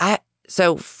I'm like,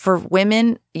 So for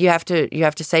women, you have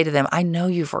to say to them, I know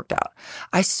you've worked out.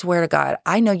 I swear to God,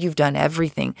 I know you've done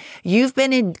everything. You've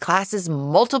been in classes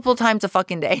multiple times a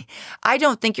fucking day. I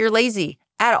don't think you're lazy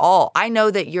at all. I know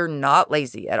that you're not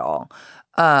lazy at all.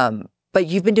 But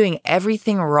you've been doing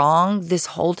everything wrong this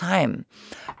whole time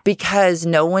because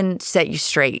no one set you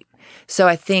straight. So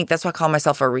I think that's why I call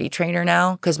myself a retrainer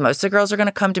now, because most of the girls are going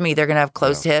to come to me. They're going to have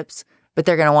closed hips, but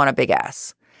they're going to want a big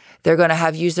ass. They're going to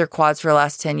have used their quads for the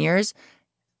last 10 years.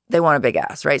 They want a big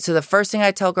ass, right? So the first thing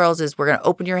I tell girls is we're going to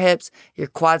open your hips. Your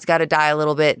quads got to die a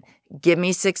little bit. Give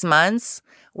me 6 months.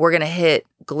 We're going to hit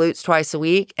glutes twice a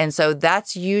week. And so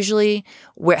that's usually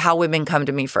how women come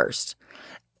to me first.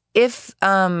 If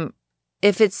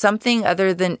it's something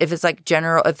other than, if it's like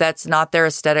general, if that's not their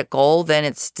aesthetic goal, then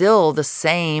it's still the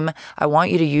same. I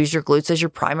want you to use your glutes as your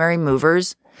primary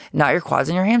movers, not your quads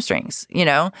and your hamstrings, you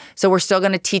know? So we're still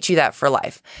going to teach you that for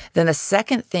life. Then the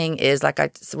second thing is, like I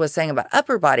was saying about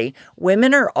upper body,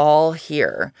 women are all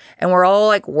here and we're all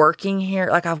like working here.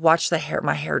 Like I've watched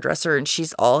my hairdresser and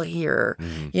she's all here,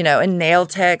 you know, and nail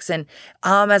techs, and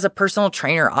as a personal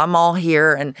trainer, I'm all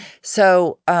here. And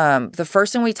so the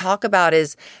first thing we talk about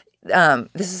is,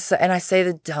 this is, and I say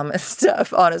the dumbest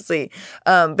stuff, honestly.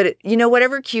 But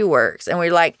whatever cue works. And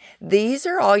we're like, these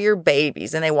are all your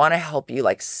babies and they want to help you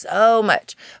like so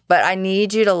much, but I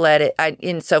need you to let it.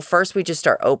 And so first we just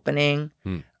start opening,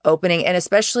 and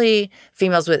especially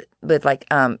females with like,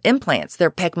 implants,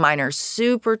 their pec minor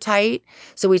super tight.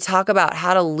 So we talk about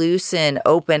how to loosen,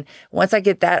 open. Once I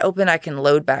get that open, I can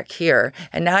load back here.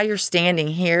 And now you're standing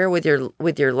here with your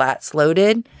lats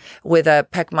loaded with a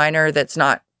pec minor that's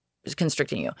not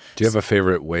constricting you. Do you have a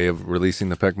favorite way of releasing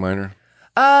the pec minor?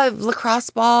 Lacrosse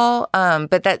ball.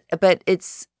 But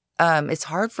it's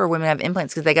hard for women to have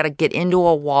implants because they got to get into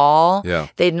a wall. Yeah.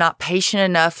 They're not patient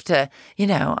enough to,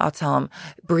 I'll tell them,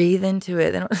 breathe into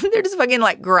it. They're just fucking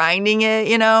like grinding it,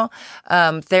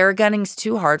 Theragunning's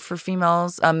too hard for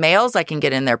females. Males, I can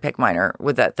get in their pec minor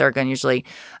with that Theragun usually.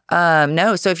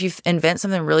 No. So if you invent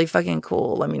something really fucking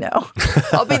cool, let me know.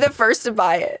 I'll be the first to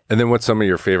buy it. And then what's some of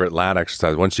your favorite lat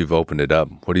exercises? Once you've opened it up,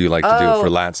 what do you like to do for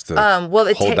lats to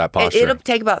hold that posture? It'll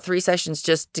take about 3 sessions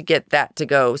just to get that to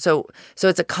go. So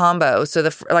it's a combo. So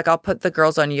I'll put the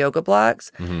girls on yoga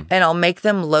blocks and I'll make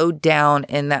them load down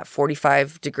in that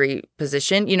 45-degree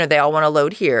position. They all want to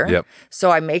load here. Yep.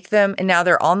 So I make them, and now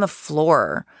they're on the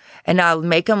floor. And I'll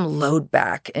make them load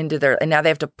back into and now they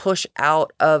have to push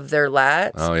out of their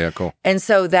lats. Oh, yeah, cool. And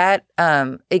so that,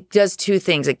 it does 2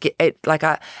 things.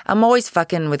 I'm always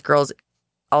fucking with girls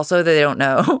also that they don't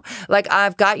know. Like,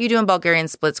 I've got you doing Bulgarian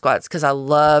split squats because I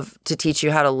love to teach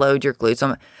you how to load your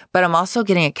glutes. But I'm also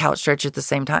getting a couch stretch at the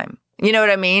same time. You know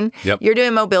what I mean? Yep. You're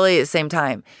doing mobility at the same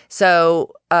time.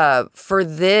 So for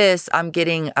this, I'm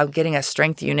getting a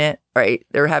strength unit, right?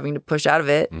 They're having to push out of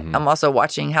it. I'm also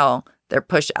watching how their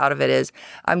push out of it is.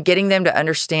 I'm getting them to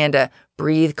understand to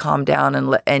breathe, calm down,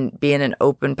 and be in an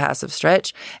open passive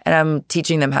stretch. And I'm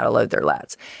teaching them how to load their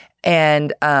lats.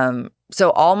 And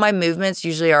so all my movements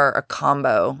usually are a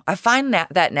combo. I find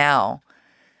that now,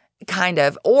 kind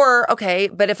of. Or, okay,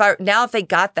 but if they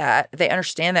got that, they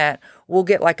understand that, we'll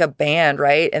get like a band,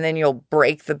 right? And then you'll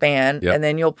break the band and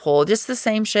then you'll pull. Just the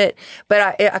same shit.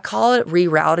 But I call it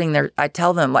rerouting. I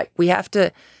tell them, like,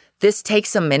 this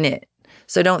takes a minute.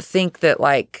 So don't think that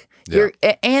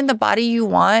and the body you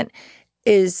want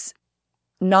is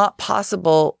not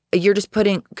possible. You're just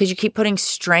because you keep putting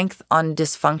strength on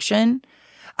dysfunction.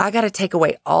 I got to take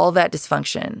away all that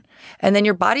dysfunction. And then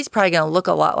your body's probably going to look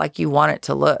a lot like you want it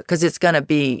to look because it's going to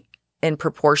be in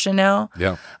proportion now.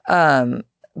 Yeah. So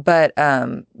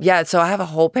I have a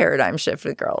whole paradigm shift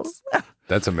with girls.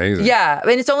 That's amazing. Yeah. I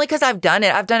mean, it's only because I've done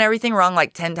it. I've done everything wrong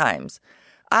like 10 times.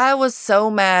 I was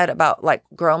so mad about like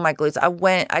growing my glutes.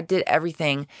 I did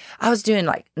everything. I was doing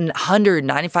like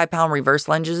 195-pound reverse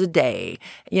lunges a day,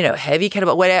 heavy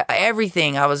kettlebell, whatever,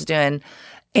 everything I was doing.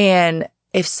 And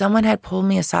if someone had pulled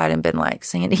me aside and been like,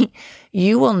 Sandy,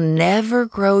 you will never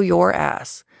grow your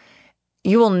ass.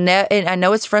 You will never, and I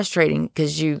know it's frustrating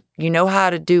because you know how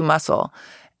to do muscle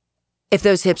if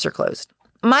those hips are closed.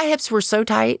 My hips were so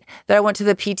tight that I went to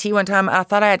the PT one time and I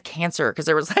thought I had cancer because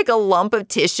there was like a lump of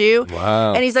tissue.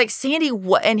 Wow. And he's like, Sandy,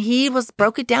 what? And he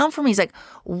broke it down for me. He's like,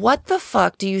 what the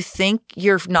fuck do you think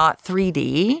you're not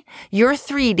 3D? You're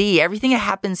 3D. Everything that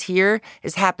happens here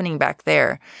is happening back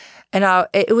there. And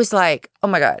it was like, oh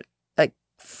my God, like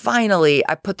finally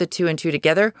I put the 2 and 2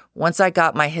 together. Once I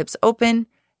got my hips open,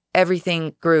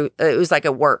 everything grew. It was like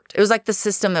it worked. It was like the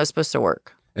system that was supposed to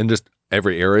work. And just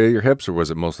every area of your hips, or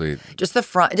was it mostly? Just the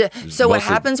front. So what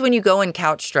happens when you go in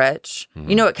couch stretch,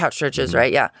 you know what couch stretch is,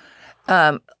 right? Yeah.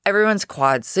 Everyone's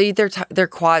quads. So their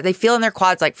quad, they feel in their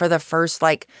quads like for the first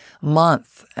like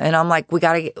month. And I'm like,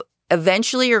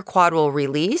 eventually your quad will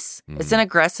release. Mm-hmm. It's an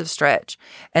aggressive stretch.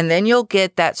 And then you'll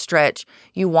get that stretch.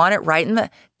 You want it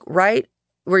right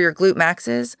where your glute max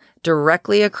is,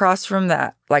 directly across from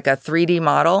that, like a 3D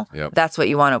model. Yep. That's what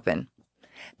you want open.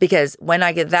 Because when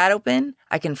I get that open,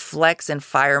 I can flex and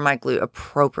fire my glute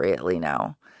appropriately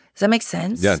now. Does that make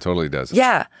sense? Yeah, it totally does.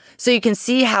 Yeah. So you can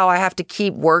see how I have to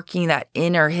keep working that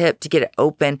inner hip to get it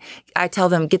open. I tell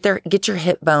them, get your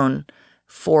hip bone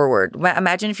forward.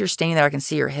 Imagine if you're standing there, I can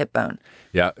see your hip bone.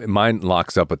 Yeah, mine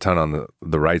locks up a ton on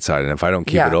the right side. And if I don't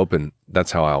keep it open,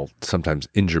 that's how I'll sometimes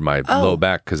injure my low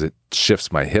back because it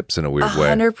shifts my hips in a weird way.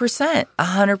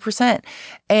 100%.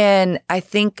 And I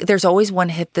think there's always one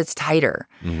hip that's tighter.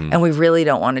 Mm-hmm. And we really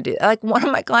don't want to do it. Like one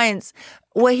of my clients,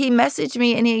 he messaged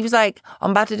me and he was like,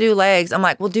 I'm about to do legs. I'm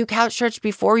like, well, do couch stretch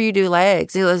before you do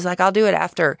legs. He was like, I'll do it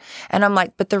after. And I'm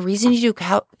like, but the reason you do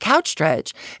couch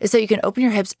stretch is so you can open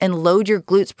your hips and load your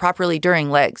glutes properly during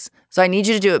legs. So I need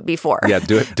you to do it before. Yeah,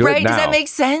 do it right? now. Does that make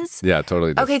sense? Yeah,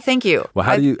 totally does. Okay, thank you. Well,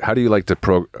 how do you like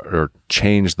to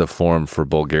change the form for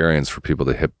Bulgarians for people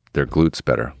to hip their glutes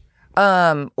better?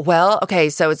 Well, okay,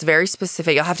 so it's very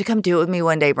specific. You'll have to come do it with me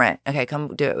one day, Brent. Okay,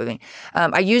 come do it with me.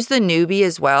 I use the Newbie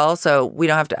as well, so we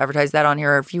don't have to advertise that on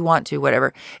here, or if you want to,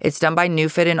 whatever. It's done by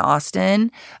NewFit in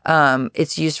Austin.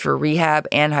 It's used for rehab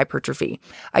and hypertrophy.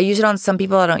 I use it on some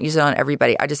people. I don't use it on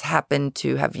everybody. I just happen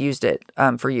to have used it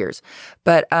for years.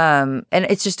 But and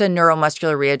it's just a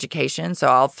neuromuscular reeducation, so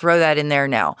I'll throw that in there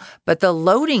now. But the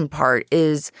loading part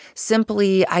is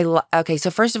simply, okay, so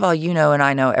first of all, you know and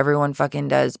I know everyone fucking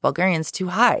does Bulgarians too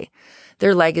high.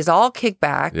 Their leg is all kicked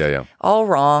back, all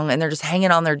wrong, and they're just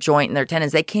hanging on their joint and their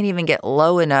tendons. They can't even get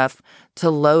low enough to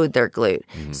load their glute.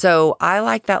 Mm-hmm. So I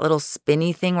like that little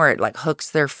spinny thing where it like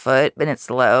hooks their foot and it's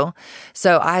low.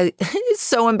 So it's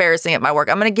so embarrassing at my work.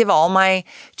 I'm going to give all my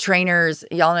trainers,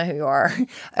 y'all know who you are,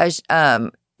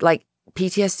 like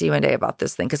PTSD one day about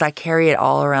this thing because I carry it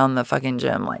all around the fucking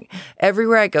gym. Like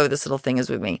everywhere I go, this little thing is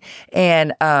with me.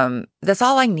 And that's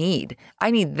all I need. I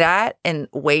need that and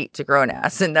weight to grow an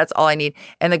ass. And that's all I need.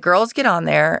 And the girls get on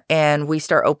there and we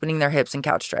start opening their hips and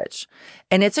couch stretch.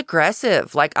 And it's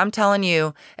aggressive. Like I'm telling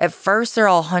you, at first they're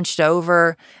all hunched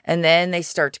over and then they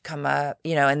start to come up,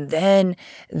 and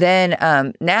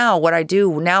then now what I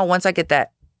do now, once I get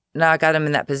that, now I got them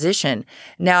in that position.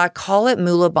 Now I call it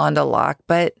Mula Bandha lock,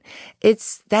 but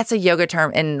that's a yoga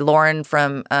term. And Lauren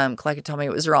from Collective told me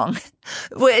it was wrong.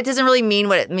 Well, it doesn't really mean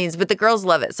what it means, but the girls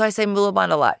love it. So I say Mula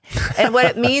Bandha lock. And what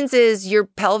it means is your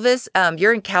pelvis,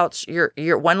 you're in couch,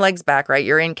 your one leg's back, right?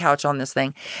 You're in couch on this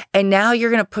thing. And now you're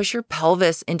going to push your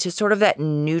pelvis into sort of that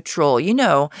neutral,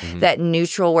 that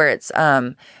neutral where it's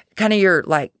kind of your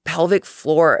like pelvic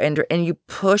floor and you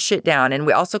push it down. And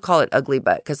we also call it ugly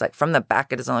butt because like from the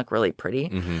back, it doesn't look really pretty.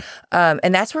 Mm-hmm.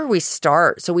 And that's where we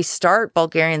start. So we start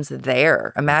Bulgarians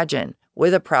there, imagine,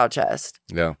 with a proud chest.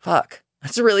 Yeah. Fuck.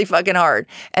 That's really fucking hard.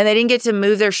 And they didn't get to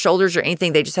move their shoulders or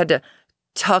anything. They just had to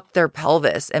tuck their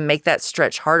pelvis and make that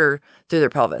stretch harder through their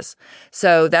pelvis.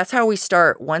 So that's how we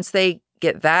start. Once they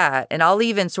get that, and I'll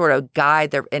even sort of guide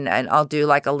their, and I'll do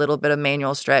like a little bit of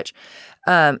manual stretch.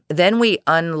 Then we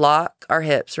unlock our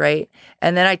hips, right?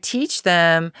 And then I teach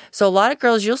them. So a lot of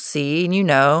girls you'll see,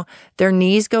 and their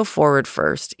knees go forward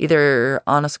first, either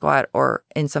on a squat or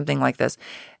in something like this.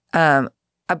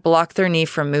 I block their knee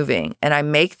from moving and I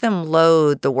make them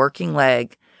load the working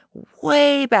leg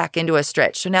way back into a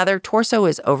stretch. So now their torso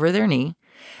is over their knee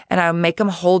and I make them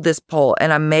hold this pole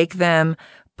and I make them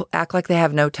act like they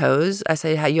have no toes. I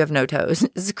say, how you have no toes.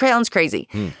 This sounds crazy.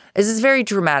 This is very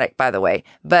dramatic, by the way,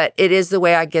 but it is the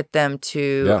way I get them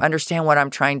to understand what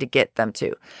I'm trying to get them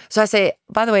to. So I say,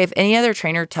 by the way, if any other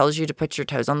trainer tells you to put your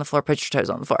toes on the floor, put your toes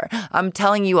on the floor. I'm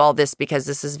telling you all this because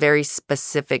this is very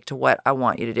specific to what I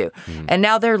want you to do. And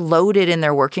now they're loaded in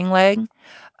their working leg.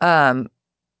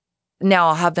 Now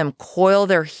I'll have them coil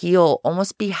their heel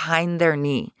almost behind their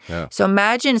knee. Yeah. So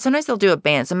imagine, sometimes they'll do a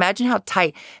band. So imagine how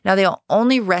tight. Now the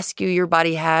only rescue your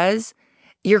body has,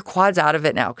 your quad's out of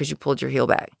it now because you pulled your heel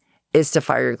back, is to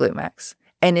fire your glute max.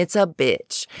 And it's a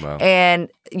bitch. Wow. And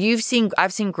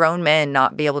I've seen grown men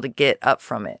not be able to get up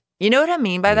from it. You know what I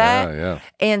mean by that? Yeah.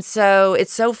 And so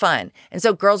it's so fun. And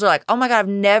so girls are like, oh my God, I've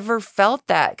never felt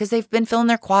that because they've been feeling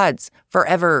their quads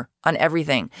forever on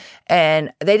everything.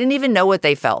 And they didn't even know what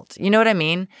they felt. You know what I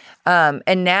mean?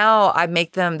 And now I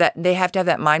make them that they have to have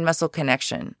that mind muscle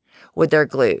connection with their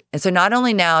glute. And so not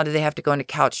only now do they have to go into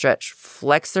couch stretch,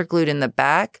 flex their glute in the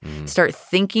back, start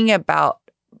thinking about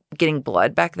getting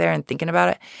blood back there and thinking about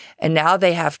it. And now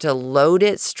they have to load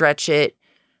it, stretch it,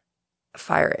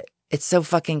 fire it. It's so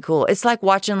fucking cool. It's like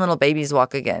watching little babies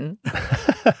walk again.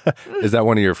 Is that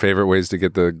one of your favorite ways to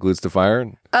get the glutes to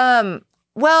fire?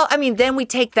 Well, I mean, then we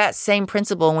take that same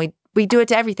principle and we do it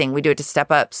to everything. We do it to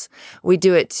step ups. We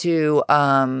do it to,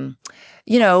 what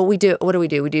do we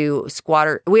do? We do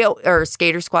or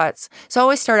skater squats. So I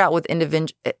always start out with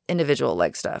individual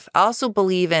leg stuff. I also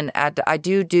believe in, I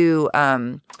do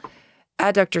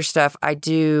adductor stuff. I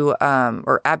do,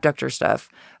 or abductor stuff.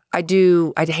 I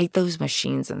hate those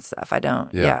machines and stuff. I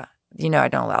don't, I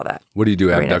don't allow that. What do you do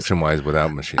abduction-wise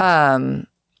without machines?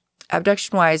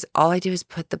 Abduction-wise, all I do is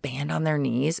put the band on their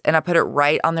knees, and I put it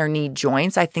right on their knee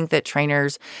joints. I think that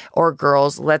trainers or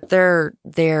girls let their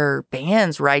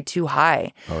bands ride too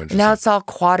high. Oh, now it's all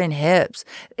quad and hips.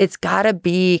 It's got to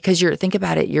be, because think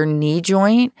about it, your knee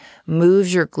joint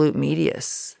moves your glute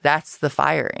medius. That's the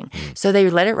firing. So they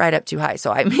let it ride up too high.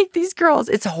 So I make these girls,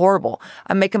 it's horrible.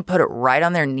 I make them put it right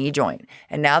on their knee joint.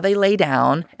 And now they lay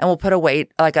down, and we'll put a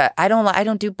weight, I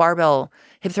don't do barbell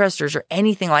hip thrusters or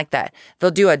anything like that.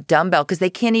 They'll do a dumbbell because they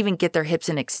can't even get their hips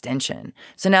in extension.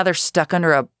 So now they're stuck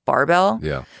under a barbell.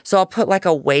 Yeah. So I'll put like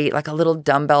a weight, like a little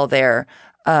dumbbell there.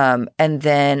 And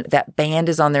then that band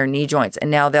is on their knee joints. And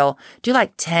now they'll do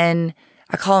like 10,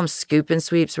 I call them scoop and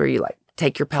sweeps, where you like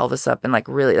take your pelvis up and like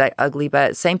really like ugly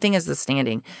butt. Same thing as the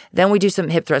standing. Then we do some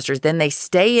hip thrusters. Then they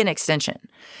stay in extension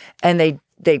and they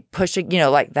push it,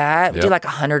 like that. Yep. Do like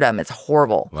 100 of them. It's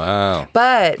horrible. Wow.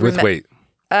 But with weight.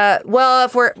 Well,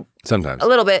 if we're sometimes a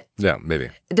little bit, yeah, maybe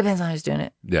it depends on who's doing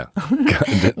it. Yeah,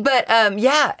 but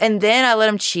and then I let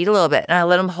them cheat a little bit, and I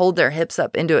let them hold their hips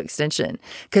up into extension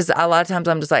because a lot of times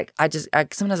I'm just like,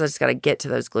 sometimes I just got to get to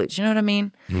those glutes. You know what I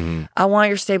mean? Mm-hmm. I want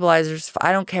your stabilizers.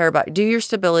 I don't care about do your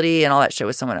stability and all that shit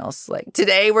with someone else. Like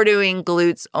today we're doing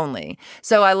glutes only,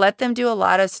 so I let them do a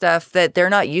lot of stuff that they're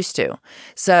not used to.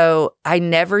 So I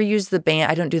never use the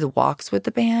band. I don't do the walks with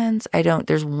the bands. I don't.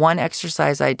 There's one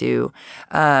exercise I do.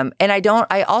 And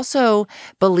I also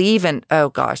believe in, oh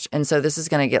gosh, and so this is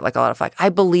going to get like a lot of flack. I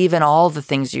believe in all the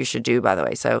things you should do, by the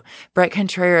way. So Brett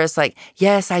Contreras, like,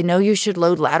 yes, I know you should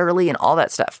load laterally and all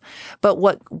that stuff. But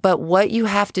what you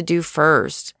have to do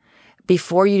first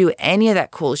before you do any of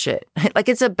that cool shit, like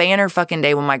it's a banner fucking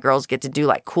day when my girls get to do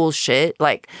like cool shit,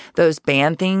 like those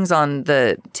band things on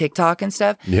the TikTok and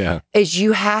stuff. Yeah. Is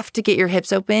you have to get your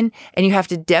hips open and you have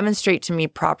to demonstrate to me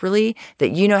properly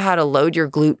that you know how to load your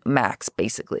glute max,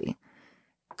 basically.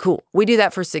 Cool. We do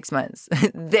that for 6 months.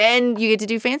 Then you get to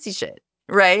do fancy shit.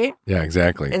 Right? Yeah,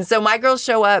 exactly. And so my girls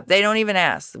show up. They don't even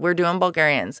ask. We're doing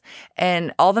Bulgarians.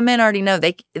 And all the men already know.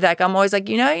 I'm always like,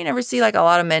 you never see like a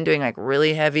lot of men doing like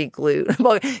really heavy glute.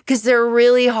 Because they're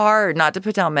really hard. Not to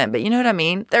put down men, but you know what I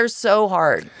mean? They're so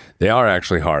hard. They are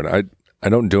actually hard. I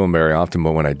don't do them very often,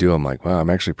 but when I do, I'm like, wow, I'm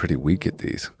actually pretty weak at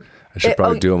these. I should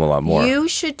probably do them a lot more. You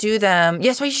should do them.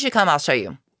 Yes, well, you should come. I'll show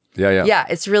you. Yeah. Yeah,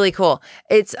 it's really cool.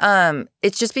 It's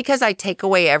just because I take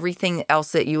away everything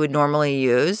else that you would normally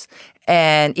use.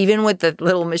 And even with the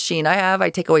little machine I have,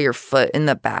 I take away your foot in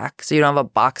the back so you don't have a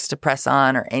box to press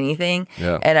on or anything.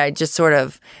 Yeah. And I just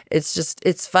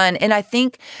it's fun. And I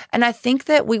think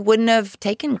that we wouldn't have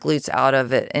taken glutes out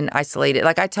of it and isolated.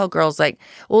 Like I tell girls like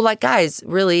guys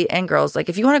really and girls, like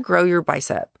if you want to grow your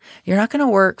bicep, you're not going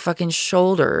to work fucking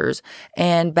shoulders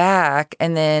and back.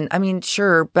 And then, I mean,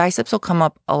 sure, biceps will come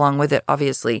up along with it,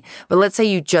 obviously. But let's say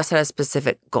you just had a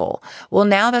specific goal. Well,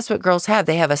 now that's what girls have.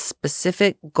 They have a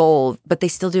specific goal, but they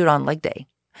still do it on leg day.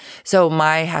 So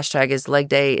my hashtag is leg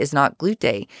day is not glute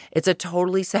day. It's a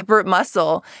totally separate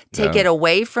muscle. Take it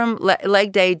away from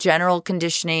leg day, general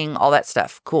conditioning, all that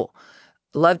stuff. Cool.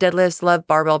 Love deadlifts, love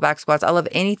barbell back squats. I love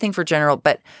anything for general,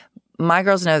 but my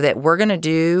girls know that we're going to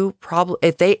do probably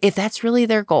if that's really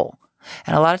their goal.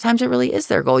 And a lot of times it really is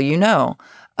their goal,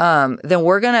 then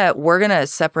we're gonna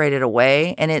separate it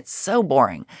away, and it's so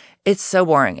boring. It's so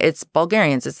boring. It's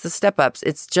Bulgarians. It's the step ups.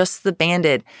 It's just the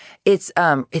banded. It's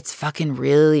fucking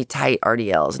really tight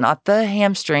RDLs, not the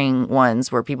hamstring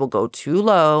ones where people go too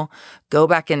low, go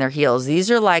back in their heels.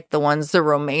 These are like the ones the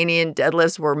Romanian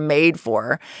deadlifts were made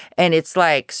for. And it's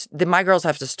like my girls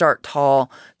have to start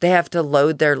tall. They have to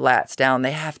load their lats down.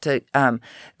 They have to,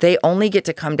 they only get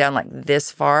to come down like this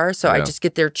far. So I just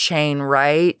get their chain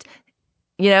right.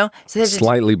 So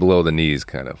slightly below the knees,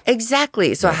 kind of.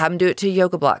 Exactly. So I have them do it to a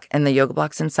yoga block, and the yoga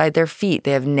block's inside their feet.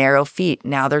 They have narrow feet.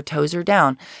 Now their toes are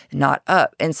down, not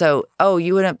up. And so,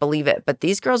 you wouldn't believe it, but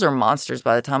these girls are monsters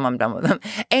by the time I'm done with them.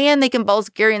 And they can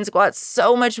Bulgarian squat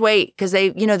so much weight because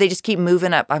they just keep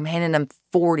moving up. I'm handing them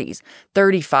 40s,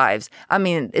 35s. I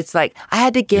mean, it's like I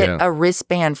had to get a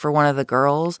wristband for one of the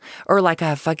girls, or like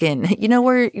a fucking,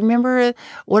 remember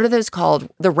what are those called?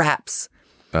 The wraps.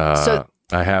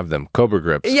 I have them. Cobra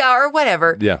grips. Yeah, or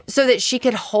whatever. Yeah. So that she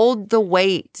could hold the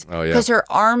weight. Oh, yeah. Because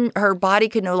her body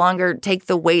could no longer take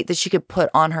the weight that she could put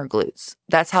on her glutes.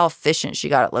 That's how efficient she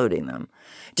got at loading them.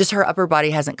 Just her upper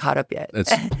body hasn't caught up yet.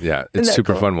 It's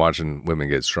super fun watching women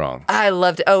get strong. I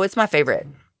loved it. Oh, it's my favorite.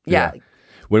 Yeah.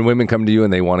 When women come to you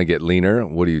and they want to get leaner,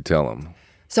 what do you tell them?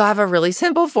 So I have a really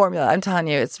simple formula. I'm telling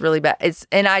you, it's really bad.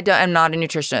 I'm not a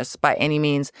nutritionist by any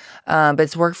means, but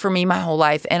it's worked for me my whole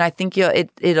life, and I think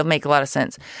it'll make a lot of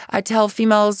sense. I tell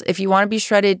females, if you want to be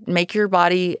shredded, make your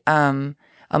body a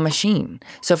machine.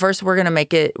 So first, we're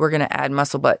gonna add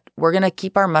muscle, but we're gonna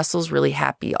keep our muscles really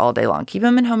happy all day long. Keep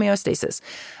them in homeostasis.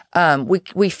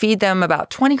 We feed them about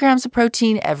 20 grams of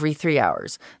protein every 3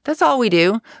 hours. That's all we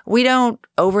do. We don't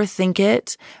overthink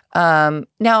it.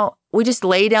 Now, we just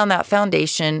lay down that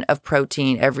foundation of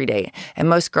protein every day. And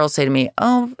most girls say to me,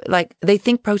 they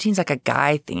think protein's like a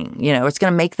guy thing. It's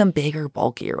going to make them big or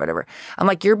bulky or whatever. I'm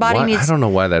like, your body needs... I don't know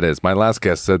why that is. My last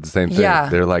guest said the same thing. Yeah.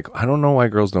 They're like, I don't know why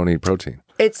girls don't eat protein.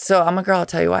 I'm a girl, I'll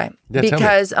tell you why. Yeah,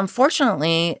 because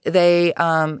unfortunately,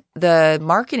 the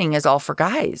marketing is all for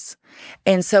guys.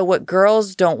 And so what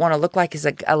girls don't want to look like is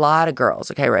a lot of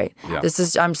girls. Okay, right? Yeah.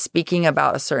 I'm speaking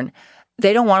about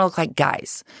they don't want to look like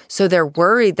guys. So they're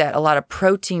worried that a lot of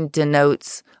protein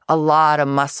denotes a lot of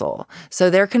muscle. So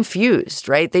they're confused,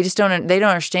 right? They don't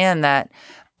understand that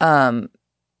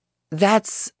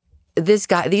these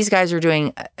guys are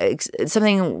doing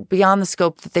something beyond the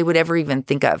scope that they would ever even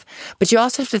think of. But you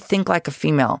also have to think like a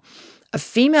female. A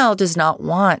female does not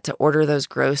want to order those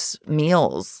gross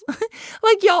meals.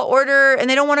 Like y'all order, and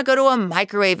they don't want to go to a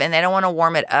microwave, and they don't want to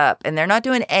warm it up, and they're not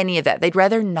doing any of that. They'd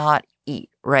rather not eat,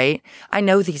 right? I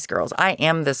know these girls. I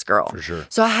am this girl. For sure.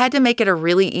 So I had to make it a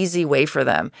really easy way for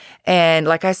them. And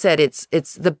like I said, it's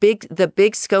the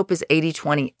big scope is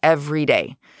 80-20 every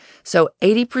day. So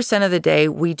 80% of the day,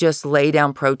 we just lay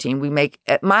down protein.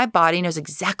 My body knows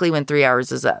exactly when 3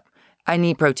 hours is up. I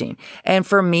need protein. And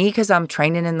for me, because I'm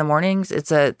training in the mornings,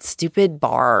 it's a stupid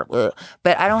bar. Ugh.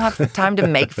 But I don't have time to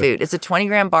make food. It's a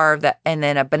 20-gram bar of that, and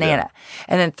then a banana. Yeah.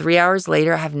 And then 3 hours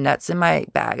later, I have nuts in my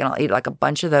bag, and I'll eat like a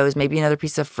bunch of those, maybe another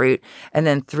piece of fruit. And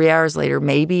then 3 hours later,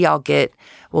 maybe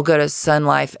we'll go to Sun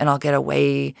Life, and I'll get a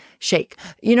whey shake.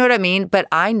 You know what I mean? But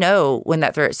I know when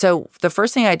so the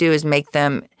first thing I do is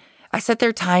I set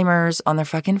their timers on their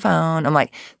fucking phone. I'm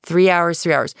like, 3 hours.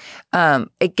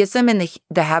 It gets them in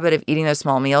the habit of eating those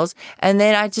small meals. And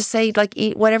then I just say, like,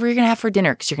 eat whatever you're going to have for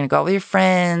dinner, because you're going to go out with your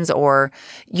friends, or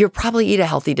you'll probably eat a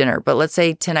healthy dinner. But let's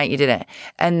say tonight you didn't.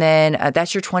 And then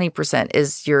that's your 20%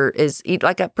 is eat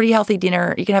like a pretty healthy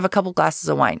dinner. You can have a couple glasses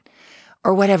of wine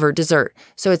or whatever, dessert.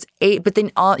 So it's 8, but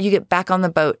then you get back on the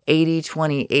boat,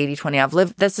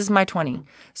 80-20. This is my 20.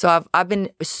 So I've been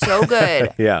so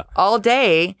good all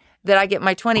day that I get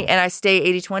my 20 and I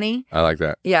stay 80-20. I like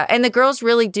that. Yeah. And the girls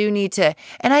really do need to,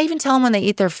 and I even tell them when they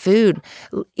eat their food,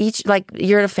 like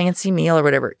you're at a fancy meal or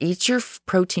whatever, eat your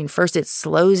protein first. It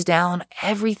slows down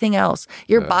everything else.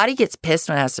 Your body gets pissed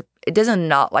when it does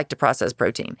not like to process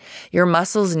protein. Your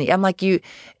muscles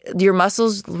your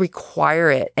muscles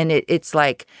require it. And it's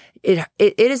like, it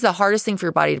is the hardest thing for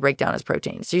your body to break down as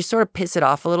protein. So you sort of piss it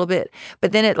off a little bit,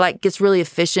 but then it like gets really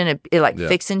efficient. It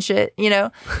fixing shit,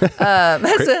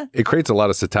 It creates a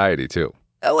lot of satiety too.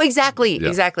 Oh, exactly. Yeah.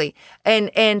 Exactly.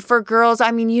 And for girls, I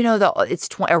mean, it's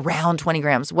around 20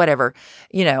 grams, whatever.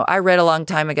 I read a long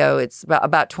time ago, it's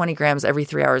about 20 grams every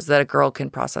 3 hours that a girl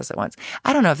can process at once.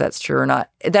 I don't know if that's true or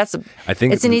not. I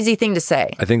think it's an easy thing to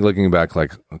say. I think looking back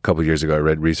like a couple of years ago, I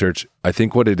read research. I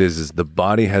think what it is the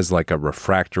body has like a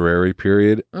refractory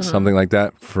period, something like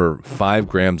that, for 5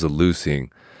 grams of leucine.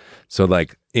 So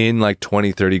like in like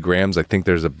 20, 30 grams, I think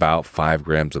there's about 5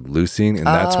 grams of leucine, and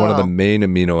that's one of the main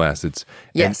amino acids.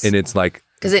 Yes. And it's like...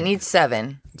 Because it needs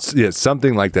 7. Yeah,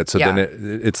 something like that. So then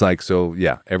it's like,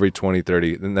 every 20,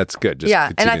 30, then that's good. Just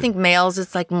continue. And I think males,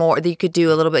 it's like more that you could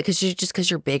do a little bit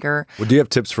because you're bigger. Well, do you have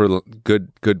tips for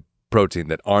good protein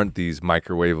that aren't these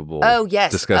microwavable,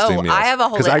 disgusting meals? I have a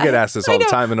whole because I get asked this all the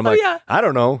time, and I'm I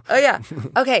don't know. Oh yeah.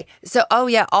 Okay. So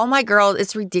all my girls,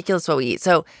 it's ridiculous what we eat.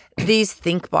 So these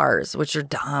Think bars, which are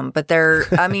dumb, but they're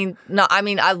I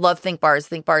love Think bars.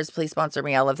 Think bars, please sponsor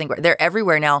me. I love Think bars. They're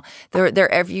everywhere now.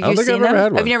 You've seen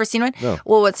them? Have you never seen one? No.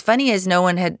 Well, what's funny is no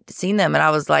one had seen them, and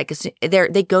I was like,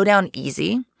 they go down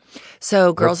easy,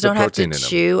 so girls don't have to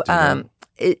chew.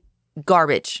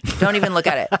 Garbage. Don't even look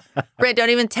at it. Brent, don't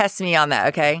even test me on that,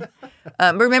 okay?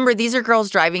 Remember, these are girls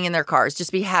driving in their cars.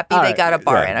 Just be happy they got a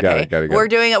bar in, okay? Got it. We're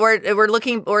doing it. We're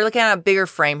looking at a bigger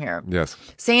frame here. Yes.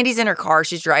 Sandy's in her car.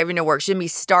 She's driving to work. She's going to be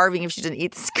starving if she doesn't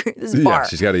eat this bar. Yeah,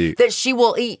 she's got to eat. That she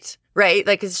will eat. right?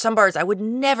 Like, 'cause some bars I would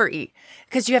never eat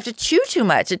because you have to chew too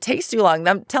much. It takes too long.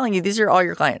 I'm telling you, these are all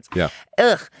your clients. Yeah.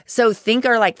 Ugh. So Think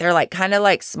are like, they're like kind of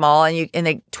like small and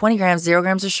they 20 grams, 0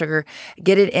 grams of sugar,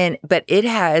 get it in. But it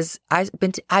has,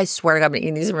 I swear to God, I've been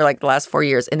eating these for like the last 4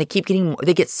 years and they keep getting,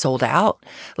 they get sold out.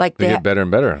 Like they get better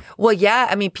and better. Well, yeah.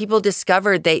 I mean, people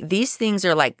discovered these things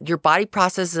are like your body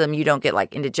processes them. You don't get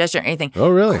like indigestion or anything. Oh,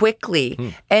 really?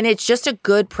 Quickly. And it's just a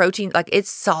good protein. Like it's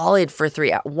solid for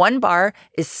 3 hours. One bar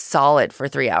is solid for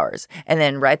 3 hours. And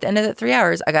then right at the end of the 3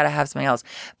 hours, I got to have something else.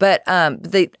 But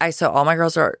so all my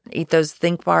girls eat those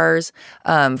Think bars.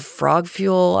 Frog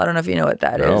Fuel. I don't know if you know what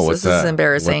that is. What's this is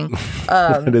embarrassing.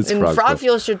 What is Frog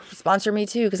Fuel should sponsor me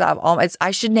too because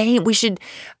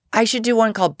I should do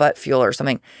one called Butt Fuel or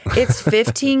something. It's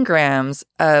 15 grams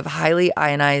of highly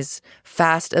ionized,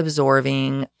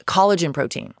 fast-absorbing collagen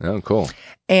protein. Oh, cool.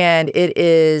 And it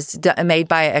is made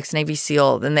by an ex-Navy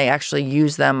SEAL. Then they actually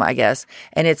use them, I guess.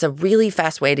 And it's a really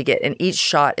fast way to get. And each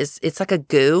shot it's like a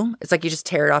goo. It's like you just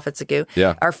tear it off. It's a goo.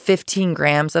 Yeah. Are 15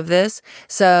 grams of this.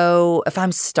 So if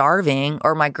I'm starving,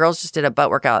 or my girls just did a butt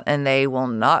workout and they will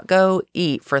not go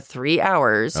eat for 3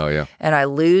 hours. Oh, yeah. And I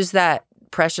lose that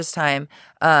precious time.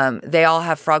 They all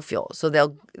have Frog Fuel. So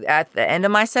they'll, at the end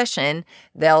of my session,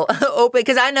 they'll open,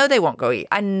 because I know they won't go eat.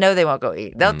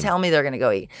 They'll tell me they're going to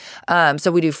go eat.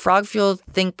 So we do Frog Fuel,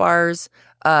 Think bars,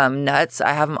 nuts.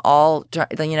 I have them all,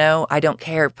 I don't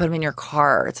care. Put them in your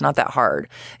car. It's not that hard.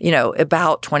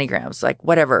 About 20 grams, like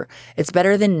whatever. It's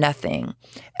better than nothing.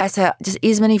 Just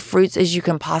eat as many fruits as you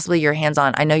can possibly get your hands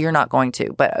on. I know you're not going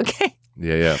to, but okay.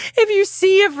 Yeah. If you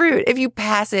see a fruit, if you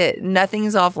pass it,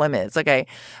 nothing's off limits. Okay.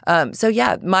 So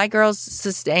yeah, my girls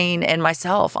sustain and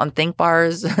myself on Think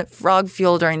bars, Frog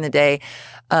Fuel during the day,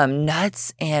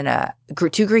 nuts and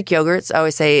 2 Greek yogurts. I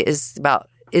always say is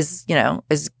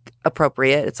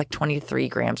appropriate. It's like 23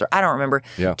 grams, or I don't remember.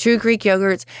 Yeah. 2 Greek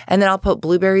yogurts, and then I'll put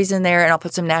blueberries in there, and I'll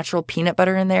put some natural peanut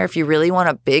butter in there if you really want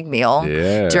a big meal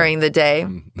during the day.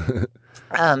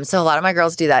 So a lot of my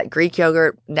girls do that. Greek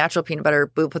yogurt, natural peanut butter,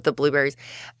 put the blueberries.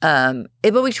 But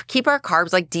we keep our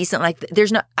carbs like decent. Like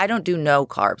I don't do no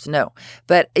carbs, no.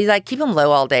 But like keep them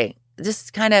low all day.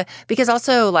 Just kind of, because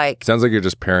also like. Sounds like you're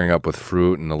just pairing up with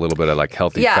fruit and a little bit of like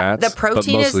healthy fats. The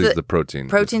protein but mostly is the protein.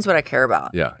 Protein's what I care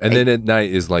about. Yeah. And then at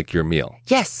night is like your meal.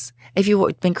 Yes. If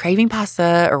you've been craving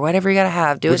pasta or whatever you got to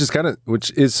have, do it.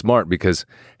 Which is smart, because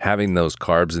having those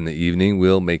carbs in the evening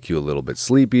will make you a little bit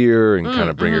sleepier and kind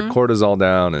of bring your cortisol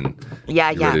down and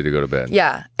you're ready to go to bed.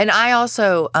 Yeah. And I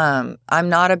also, I'm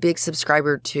not a big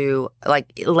subscriber to like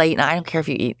late night. I don't care if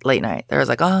you eat late night. There's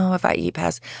like, oh, if I eat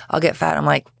past, I'll get fat. I'm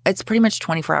like, it's pretty much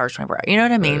 24 hours. You know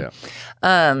what I mean?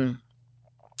 Yeah.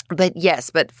 But yes,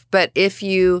 but if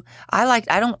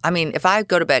if I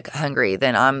go to bed hungry,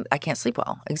 then I can't sleep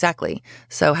well. Exactly.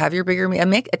 So have your bigger meal.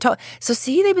 So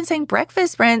see, they've been saying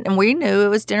breakfast, Brent, and we knew it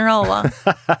was dinner all along.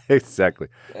 Exactly.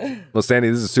 Well, Sandy,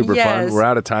 this is super fun. We're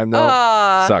out of time though.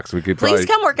 Sucks. We could please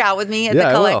come work out with me at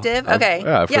the Collective.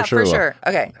 Okay. For sure.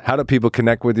 Okay. How do people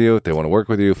connect with you if they want to work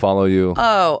with you, follow you?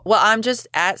 Oh, well, I'm just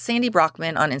at Sandy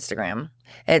Brockman on Instagram.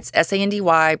 It's Sandy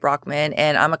Brockman,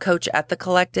 and I'm a coach at the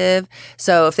Collective.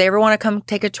 So if they ever want to come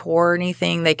take a tour or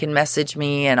anything, they can message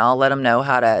me, and I'll let them know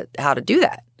how to do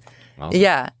that. Awesome.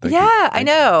 Yeah, I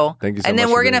know. Thank you so much. And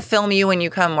then we're gonna film you when you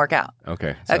come work out.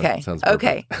 Okay. Okay. Sounds perfect.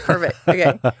 Okay. Perfect.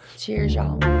 Okay. Cheers,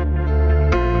 y'all.